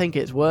don't think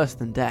it's worse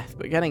than death,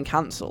 but getting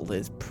cancelled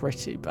is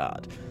pretty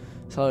bad.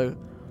 So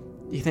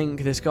you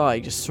think this guy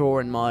just saw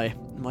in my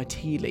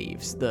tea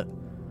leaves that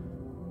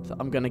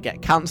I'm going to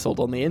get cancelled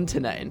on the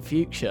internet in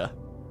future?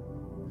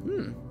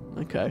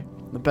 Okay.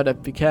 I better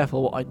be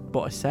careful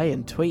what I say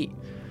and tweet.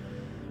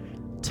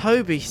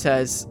 Toby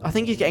says, I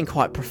think he's getting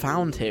quite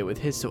profound here with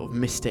his sort of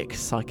mystic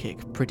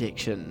psychic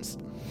predictions.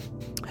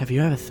 Have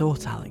you ever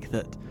thought, Alec,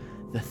 that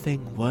the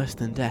thing worse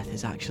than death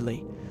is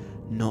actually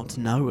not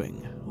knowing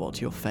what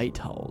your fate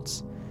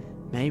holds?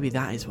 Maybe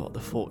that is what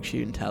the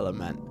fortune teller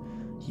meant.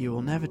 You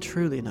will never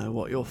truly know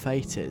what your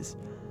fate is.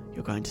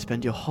 You're going to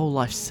spend your whole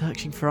life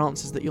searching for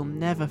answers that you'll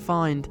never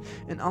find,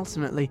 and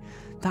ultimately,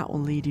 that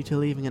will lead you to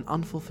living an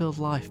unfulfilled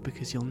life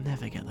because you'll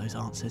never get those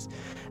answers.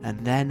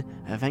 And then,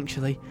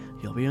 eventually,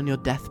 you'll be on your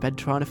deathbed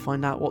trying to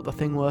find out what the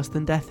thing worse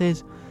than death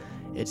is.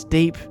 It's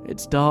deep,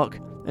 it's dark,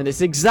 and it's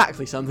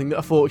exactly something that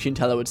a fortune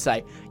teller would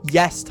say.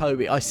 Yes,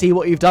 Toby, I see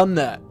what you've done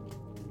there.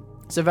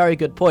 It's a very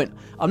good point.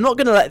 I'm not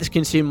going to let this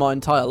consume my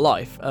entire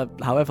life,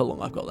 however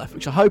long I've got left,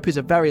 which I hope is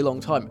a very long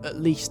time,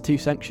 at least 2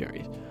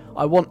 centuries.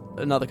 I want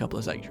another couple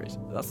of centuries.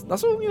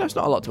 That's all, it's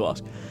not a lot to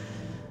ask.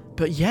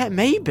 But yeah,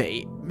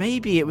 maybe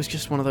it was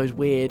just one of those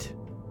weird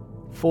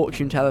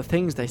fortune teller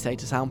things they say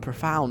to sound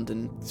profound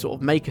and sort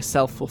of make a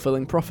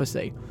self-fulfilling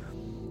prophecy.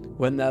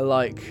 When they're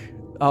like,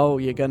 oh,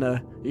 you're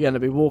gonna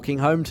be walking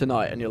home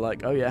tonight, and you're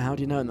like, oh yeah, how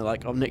do you know? And they're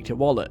like, I've nicked your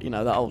wallet,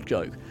 that old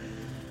joke.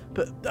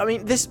 But I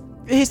mean, here's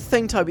the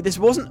thing, Toby, this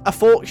wasn't a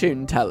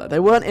fortune teller. They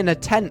weren't in a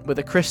tent with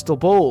a crystal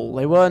ball.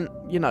 They weren't,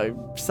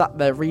 sat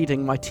there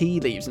reading my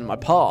tea leaves in my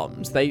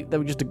palms. They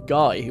were just a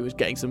guy who was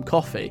getting some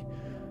coffee.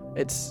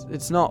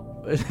 It's not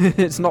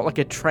it's not like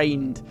a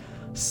trained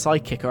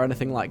psychic or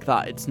anything like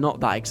that. It's not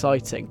that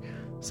exciting.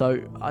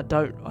 So I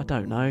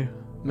don't know.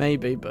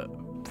 Maybe, but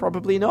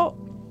probably not.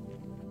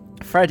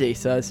 Freddie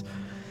says,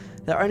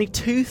 there are only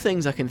 2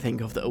 things I can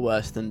think of that are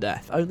worse than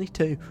death. Only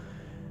 2.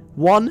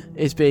 One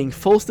is being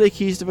falsely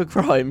accused of a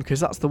crime, because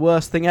that's the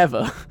worst thing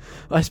ever.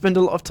 I spend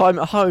a lot of time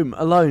at home,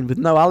 alone, with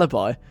no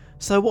alibi.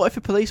 So what if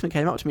a policeman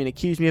came up to me and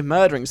accused me of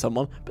murdering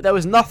someone, but there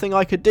was nothing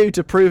I could do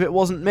to prove it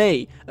wasn't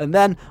me, and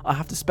then I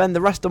have to spend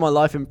the rest of my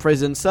life in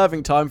prison,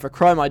 serving time for a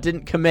crime I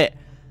didn't commit?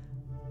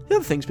 The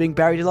other thing's being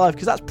buried alive,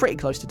 because that's pretty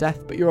close to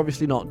death, but you're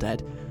obviously not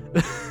dead.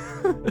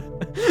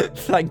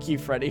 Thank you,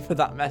 Freddie, for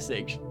that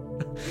message.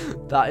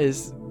 That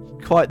is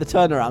quite the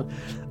turnaround.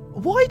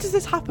 Why does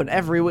this happen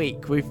every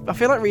week? I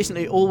feel like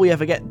recently all we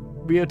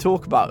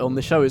talk about on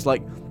the show is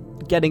like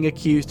getting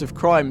accused of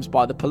crimes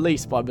by the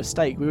police by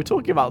mistake. We were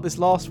talking about this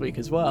last week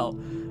as well.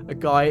 A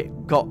guy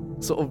got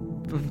sort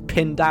of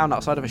pinned down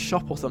outside of a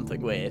shop or something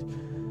weird.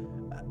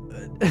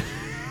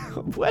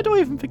 Where do I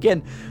even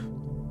begin?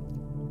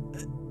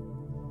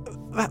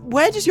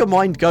 Where does your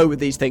mind go with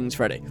these things,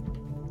 Freddie?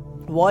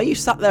 Why are you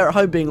sat there at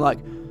home being like,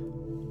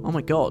 oh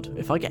my god,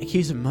 if I get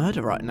accused of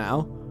murder right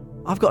now,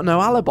 I've got no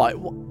alibi.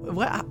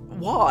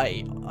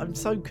 Why? I'm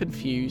so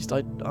confused.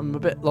 I'm a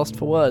bit lost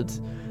for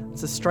words.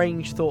 It's a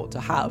strange thought to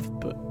have,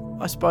 but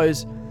I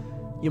suppose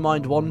your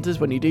mind wanders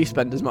when you do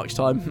spend as much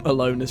time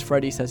alone as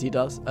Freddie says he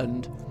does,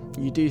 and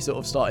you do sort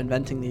of start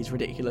inventing these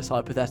ridiculous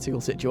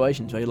hypothetical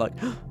situations where you're like,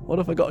 what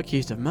if I got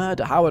accused of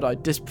murder? How would I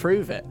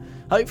disprove it?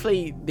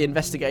 Hopefully the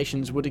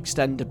investigations would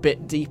extend a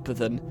bit deeper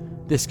than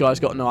this guy's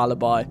got no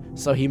alibi,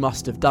 so he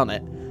must have done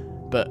it.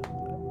 But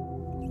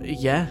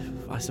yeah,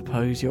 I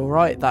suppose you're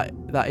right.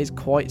 That is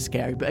quite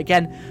scary. But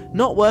again,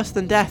 not worse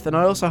than death. And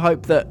I also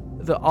hope that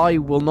I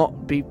will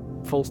not be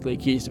falsely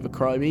accused of a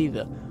crime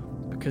either,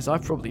 because I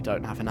probably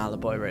don't have an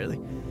alibi really.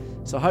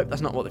 So I hope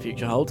that's not what the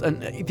future holds.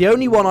 And the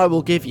only one I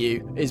will give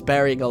you is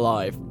burying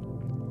alive.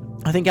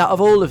 I think out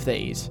of all of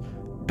these,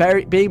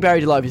 being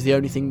buried alive is the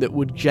only thing that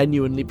would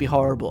genuinely be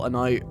horrible. And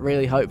I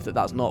really hope that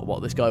that's not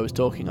what this guy was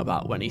talking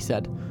about when he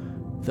said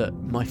that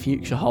my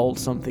future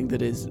holds something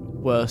that is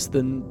worse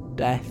than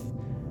death.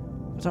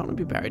 I don't want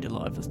to be buried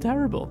alive. That's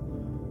terrible.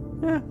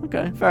 Yeah,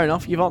 okay, fair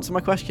enough. You've answered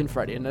my question,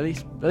 Freddie, and at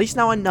least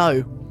now I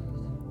know.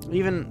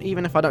 Even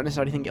if I don't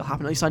necessarily think it'll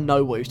happen, at least I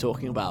know what he was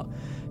talking about.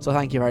 So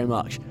thank you very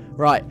much.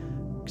 Right,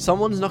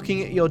 someone's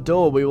knocking at your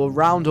door. We will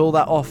round all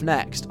that off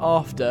next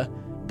after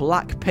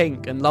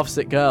Blackpink and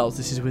Lovesick Girls.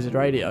 This is Wizard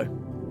Radio.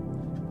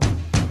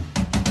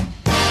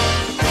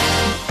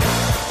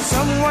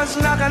 Someone's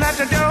knocking at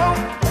the door.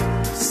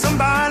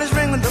 Somebody's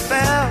ringing the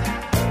bell.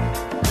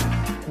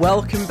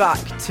 Welcome back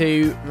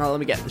to, now let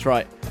me get this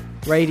right,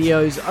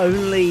 radio's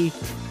only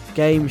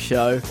game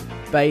show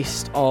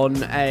based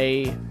on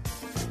a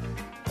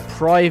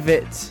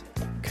private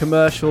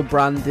commercial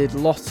branded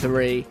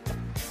lottery,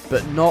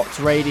 but not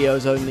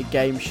radio's only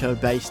game show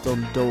based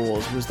on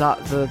doors. Was that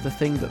the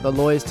thing that the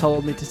lawyers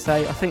told me to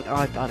say? I think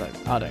I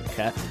don't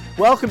care.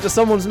 Welcome to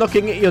Someone's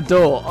Knocking at Your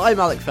Door. I'm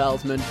Alec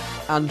Feldman,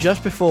 and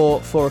just before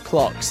 4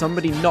 o'clock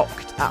somebody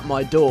knocked at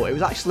my door. It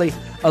was actually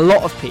a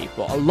lot of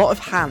people, a lot of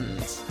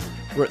hands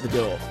were at the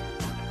door,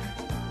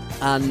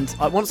 and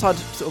once I'd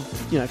sort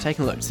of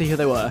taken a look to see who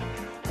they were,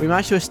 we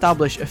managed to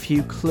establish a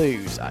few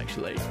clues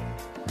actually,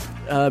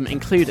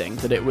 including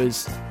that it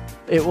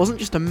wasn't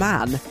just a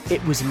man,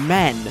 it was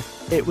men.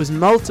 It was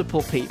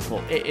multiple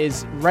people. It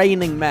is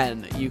raining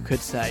men, you could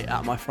say,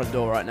 at my front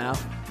door right now.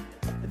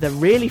 they're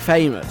really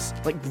famous,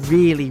 like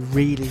really,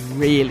 really,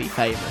 really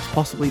famous,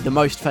 possibly the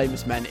most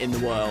famous men in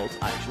the world,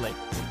 actually.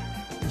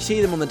 You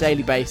see them on a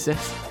daily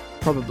basis,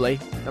 probably.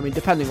 I mean,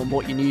 depending on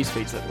what your news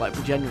feeds look like,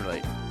 but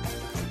generally,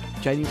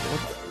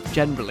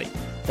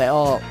 they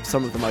are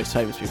some of the most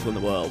famous people in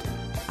the world,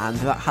 and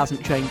that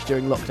hasn't changed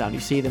during lockdown. You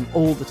see them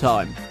all the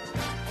time.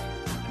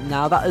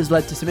 Now, that has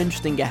led to some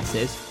interesting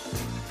guesses,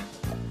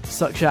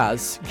 such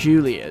as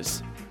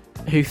Julia's,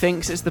 who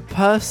thinks it's the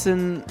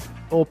person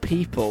or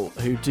people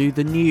who do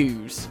the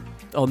news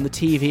on the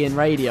TV and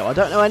radio. I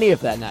don't know any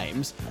of their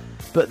names,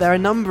 but there are a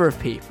number of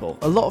people.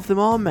 A lot of them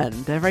are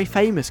men. They're very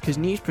famous because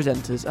news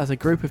presenters as a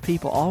group of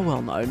people are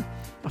well known.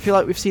 I feel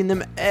like we've seen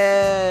them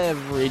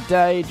every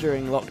day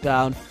during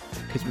lockdown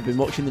because we've been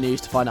watching the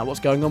news to find out what's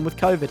going on with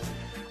COVID.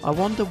 I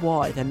wonder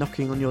why they're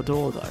knocking on your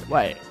door though.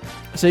 Wait,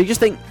 so you just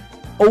think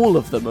all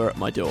of them are at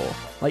my door?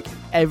 Like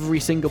every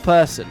single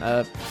person?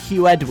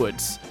 Hugh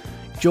Edwards,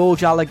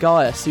 George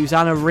Alagaya,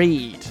 Susanna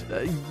Reid.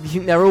 You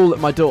think they're all at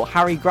my door?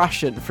 Harry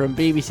Gratian from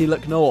BBC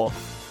Look North.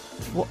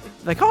 What?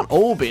 They can't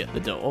all be at the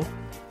door.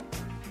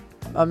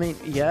 I mean,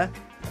 yeah.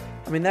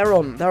 I mean, they're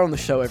on the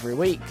show every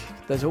week.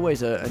 There's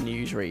always a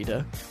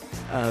newsreader.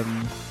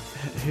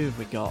 Who have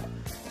we got?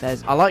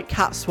 I like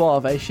Kat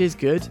Suave. She's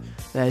good.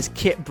 There's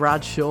Kit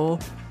Bradshaw.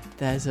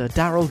 There's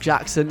Daryl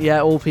Jackson.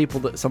 Yeah, all people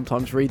that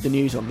sometimes read the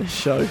news on this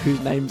show, whose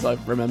names I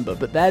remember.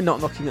 But they're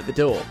not knocking at the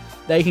door.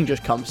 They can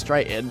just come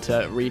straight in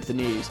to read the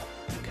news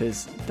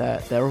because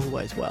they're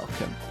always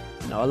welcome.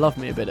 You know, I love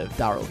me a bit of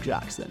Daryl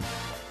Jackson.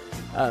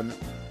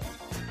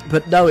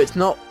 But no, it's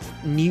not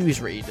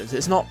newsreaders.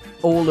 It's not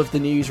all of the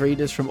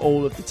newsreaders from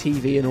all of the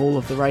TV and all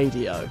of the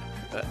radio.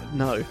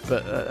 No,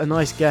 but a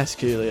nice guess,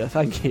 Julia.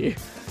 Thank you.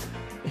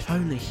 If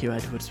only Hugh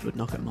Edwards would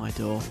knock at my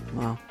door.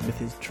 Well, with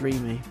his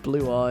dreamy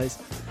blue eyes.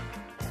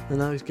 And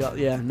those guys,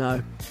 yeah,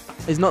 no.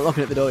 He's not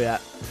knocking at the door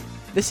yet.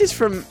 This is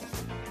from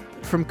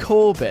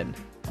Corbyn.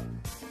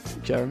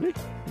 Jeremy,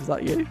 is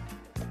that you?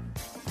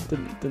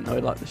 Didn't know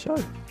he liked the show.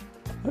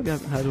 Hope you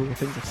haven't heard all the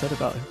things I've said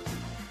about him.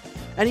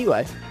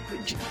 Anyway,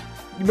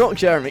 not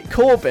Jeremy.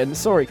 Corbyn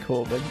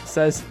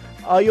says,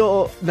 are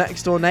your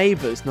next door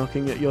neighbours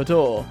knocking at your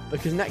door?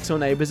 Because next door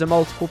neighbours are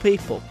multiple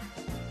people.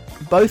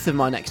 Both of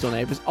my next door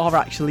neighbours are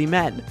actually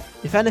men.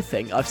 If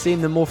anything, I've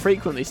seen them more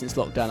frequently since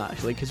lockdown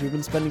actually, because we've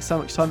been spending so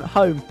much time at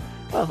home.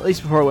 Well, at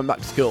least before I went back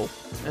to school.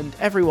 And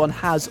everyone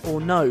has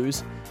or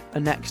knows a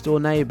next door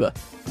neighbour.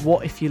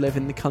 What if you live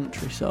in the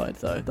countryside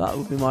though? That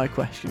would be my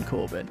question,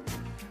 Corbyn.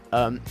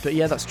 But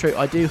yeah, that's true.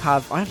 I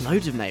have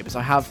loads of neighbours.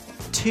 I have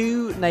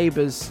 2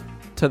 neighbours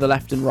to the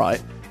left and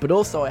right, but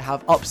also I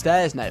have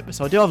upstairs neighbours,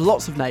 so I do have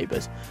lots of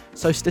neighbours.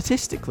 So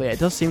statistically, it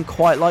does seem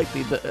quite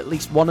likely that at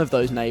least one of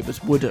those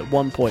neighbours would at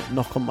one point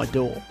knock on my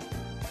door.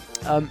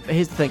 But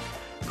here's the thing.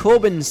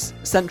 Corbyn's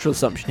central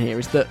assumption here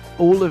is that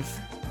all of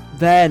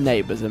their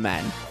neighbours are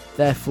men,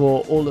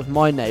 therefore all of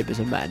my neighbours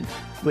are men,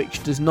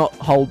 which does not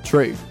hold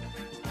true.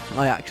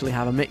 I actually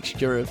have a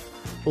mixture of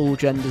all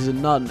genders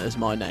and none as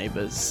my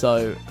neighbours,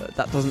 so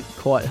that doesn't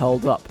quite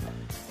hold up.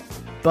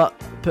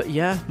 But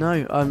yeah,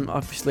 no,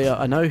 obviously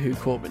I know who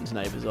Corbyn's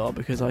neighbours are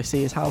because I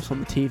see his house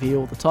on the TV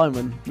all the time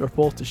when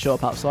reporters show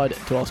up outside it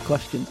to ask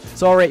questions.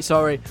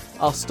 Sorry,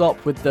 I'll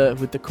stop with the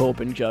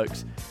Corbyn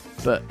jokes.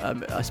 But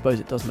I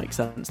suppose it does make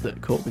sense that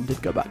Corbyn did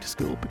go back to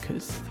school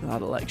because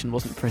that election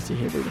wasn't pretty.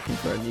 He'll be looking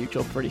for a new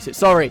job pretty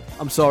soon.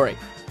 I'm sorry.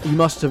 You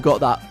must have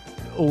got that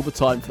all the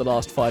time for the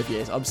last 5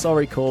 years. I'm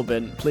sorry,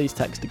 Corbyn. Please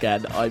text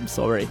again. I'm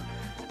sorry.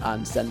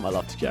 And send my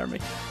love to Jeremy.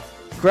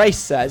 Grace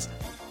says,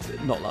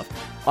 not love.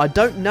 I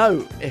don't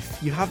know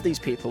if you have these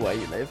people where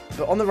you live,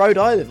 but on the road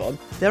I live on,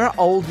 there are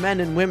old men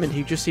and women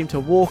who just seem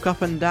to walk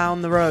up and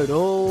down the road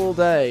all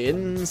day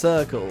in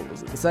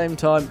circles at the same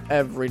time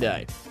every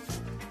day.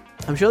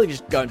 I'm sure they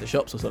just go into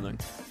shops or something,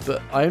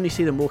 but I only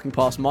see them walking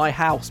past my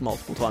house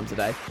multiple times a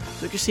day,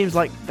 so it just seems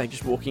like they're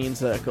just walking in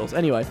circles.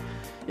 Anyway,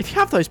 if you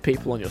have those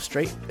people on your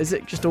street, is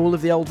it just all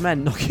of the old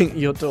men knocking at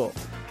your door?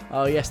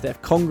 Oh yes, they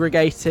have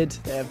congregated,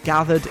 they have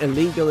gathered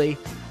illegally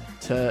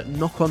to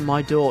knock on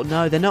my door.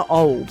 No, they're not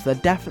old. They're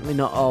definitely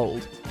not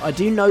old. I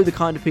do know the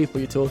kind of people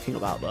you're talking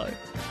about though,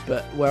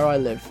 but where I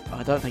live,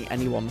 I don't think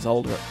anyone's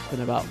older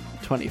than about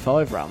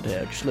 25 around here.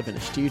 I just live in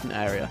a student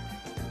area.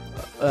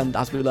 And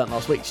as we learned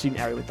last week,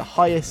 student area with the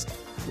highest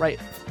rate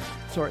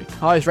of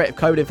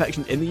COVID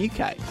infections in the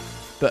UK.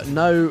 But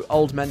no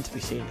old men to be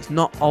seen. It's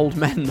not old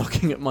men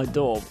knocking at my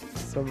door.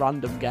 It's a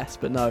random guess,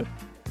 but no.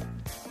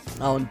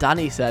 Oh, and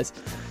Danny says,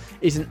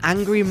 is an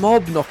angry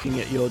mob knocking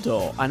at your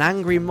door? An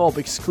angry mob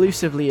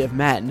exclusively of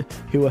men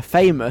who are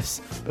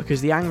famous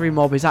because the angry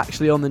mob is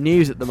actually on the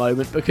news at the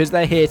moment because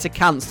they're here to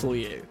cancel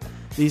you.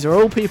 These are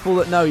all people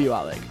that know you,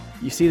 Alec.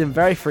 You see them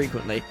very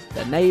frequently.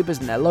 They're neighbours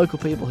and they're local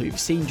people who you've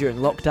seen during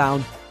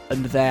lockdown,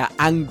 and they're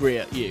angry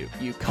at you.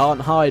 You can't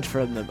hide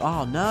from them.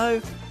 Oh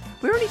no,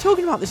 we were only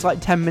talking about this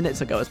like 10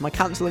 minutes ago. Has my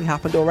cancelling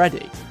happened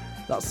already?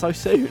 That's so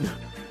soon.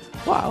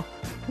 Wow,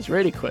 that's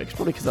really quick. It's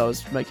probably because I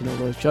was making all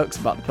those jokes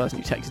about the person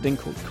who texted in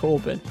called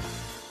Corbyn.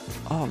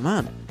 Oh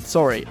man,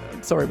 sorry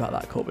about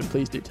that, Corbyn.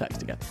 Please do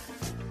text again.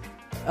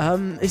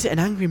 Is it an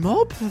angry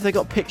mob? Have they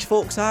got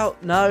pitchforks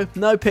out?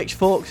 No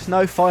pitchforks,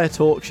 no fire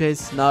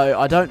torches. No,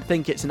 I don't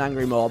think it's an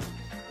angry mob.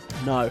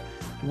 No.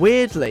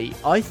 Weirdly,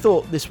 I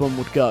thought this one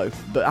would go,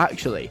 but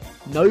actually,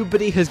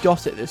 nobody has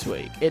got it this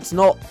week. It's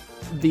not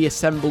the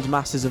assembled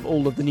masses of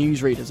all of the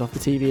newsreaders off the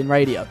TV and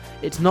radio.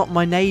 It's not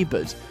my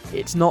neighbours.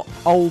 It's not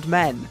old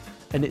men.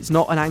 And it's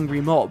not an angry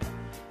mob.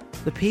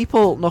 The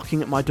people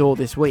knocking at my door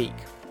this week,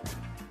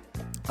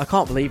 I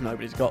can't believe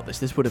nobody's got this.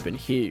 This would have been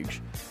huge.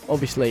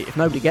 Obviously, if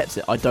nobody gets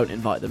it, I don't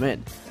invite them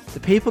in. The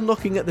people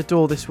knocking at the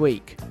door this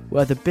week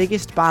were the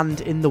biggest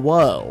band in the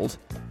world,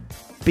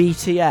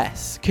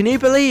 BTS. Can you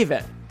believe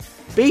it?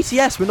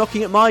 BTS were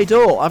knocking at my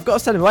door. I've got to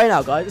send them away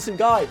now, guys. Listen,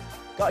 guys,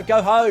 gotta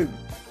go home.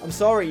 I'm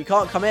sorry, you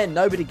can't come in.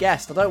 Nobody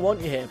guessed. I don't want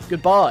you here.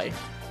 Goodbye.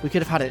 We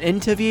could have had an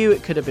interview.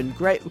 It could have been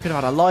great. We could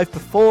have had a live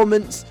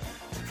performance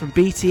from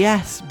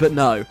BTS, but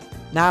no.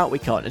 Now we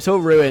can't. It's all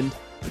ruined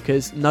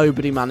because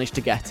nobody managed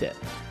to get it.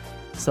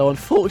 So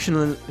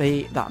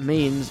unfortunately, that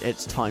means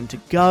it's time to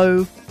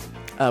go.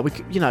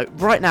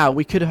 Right now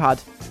we could have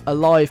had a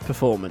live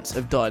performance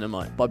of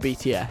Dynamite by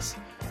BTS,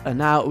 and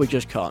now we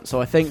just can't.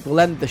 So I think we'll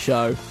end the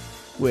show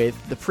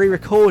with the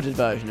pre-recorded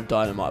version of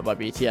Dynamite by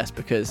BTS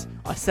because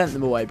I sent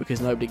them away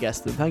because nobody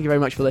guessed them. Thank you very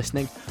much for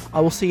listening.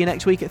 I will see you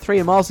next week at 3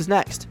 and Miles is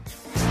next.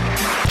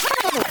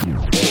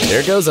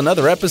 There goes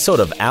another episode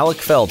of Alec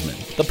Feldman,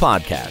 the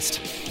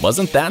podcast.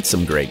 Wasn't that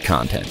some great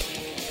content?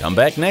 Come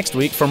back next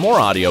week for more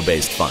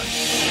audio-based fun.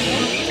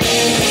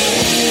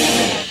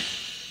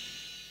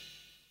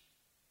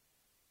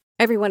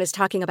 Everyone is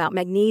talking about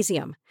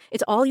magnesium.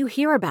 It's all you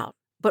hear about.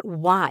 But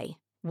why?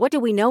 What do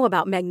we know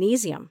about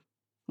magnesium?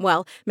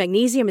 Well,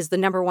 magnesium is the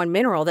 #1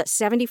 mineral that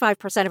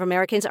 75% of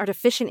Americans are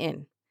deficient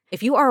in.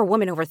 If you are a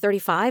woman over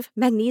 35,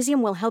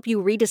 magnesium will help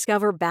you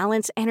rediscover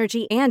balance,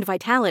 energy, and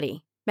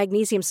vitality.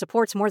 Magnesium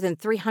supports more than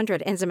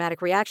 300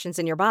 enzymatic reactions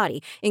in your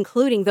body,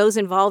 including those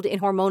involved in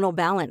hormonal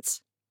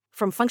balance.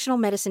 From functional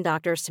medicine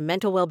doctors to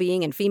mental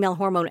well-being and female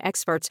hormone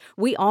experts,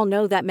 we all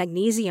know that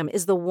magnesium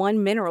is the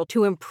one mineral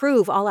to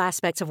improve all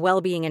aspects of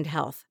well-being and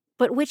health.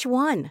 But which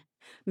one?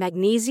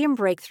 Magnesium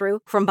Breakthrough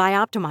from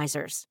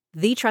Bioptimizers,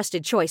 the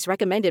trusted choice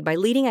recommended by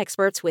leading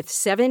experts with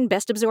 7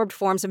 best-absorbed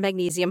forms of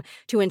magnesium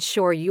to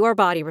ensure your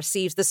body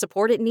receives the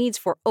support it needs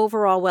for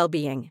overall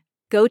well-being.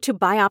 Go to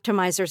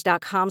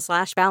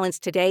bioptimizers.com/balance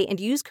today and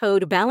use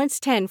code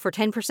BALANCE10 for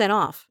 10%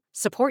 off.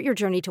 Support your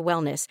journey to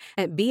wellness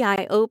at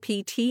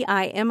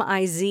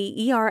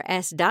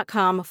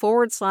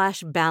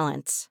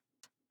bioptimizers.com/balance.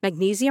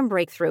 Magnesium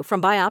Breakthrough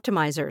from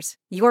Bioptimizers,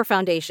 your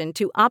foundation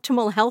to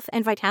optimal health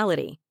and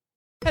vitality.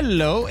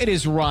 Hello, it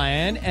is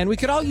Ryan, and we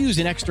could all use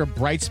an extra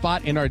bright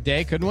spot in our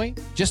day, couldn't we?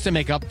 Just to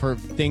make up for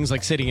things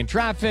like sitting in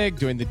traffic,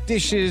 doing the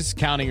dishes,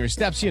 counting your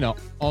steps,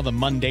 all the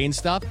mundane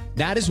stuff.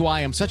 That is why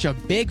I'm such a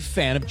big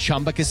fan of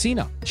Chumba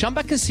Casino.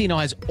 Chumba Casino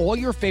has all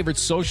your favorite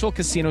social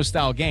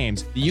casino-style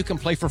games that you can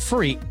play for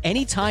free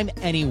anytime,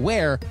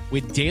 anywhere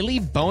with daily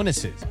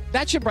bonuses.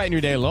 That should brighten your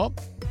day a little.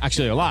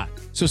 Actually, a lot.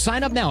 So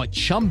sign up now at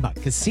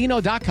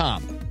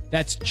ChumbaCasino.com.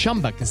 That's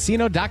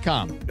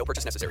ChumbaCasino.com. No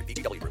purchase necessary.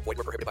 VGW Group. Void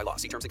where prohibited by law.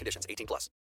 See terms and conditions. 18+.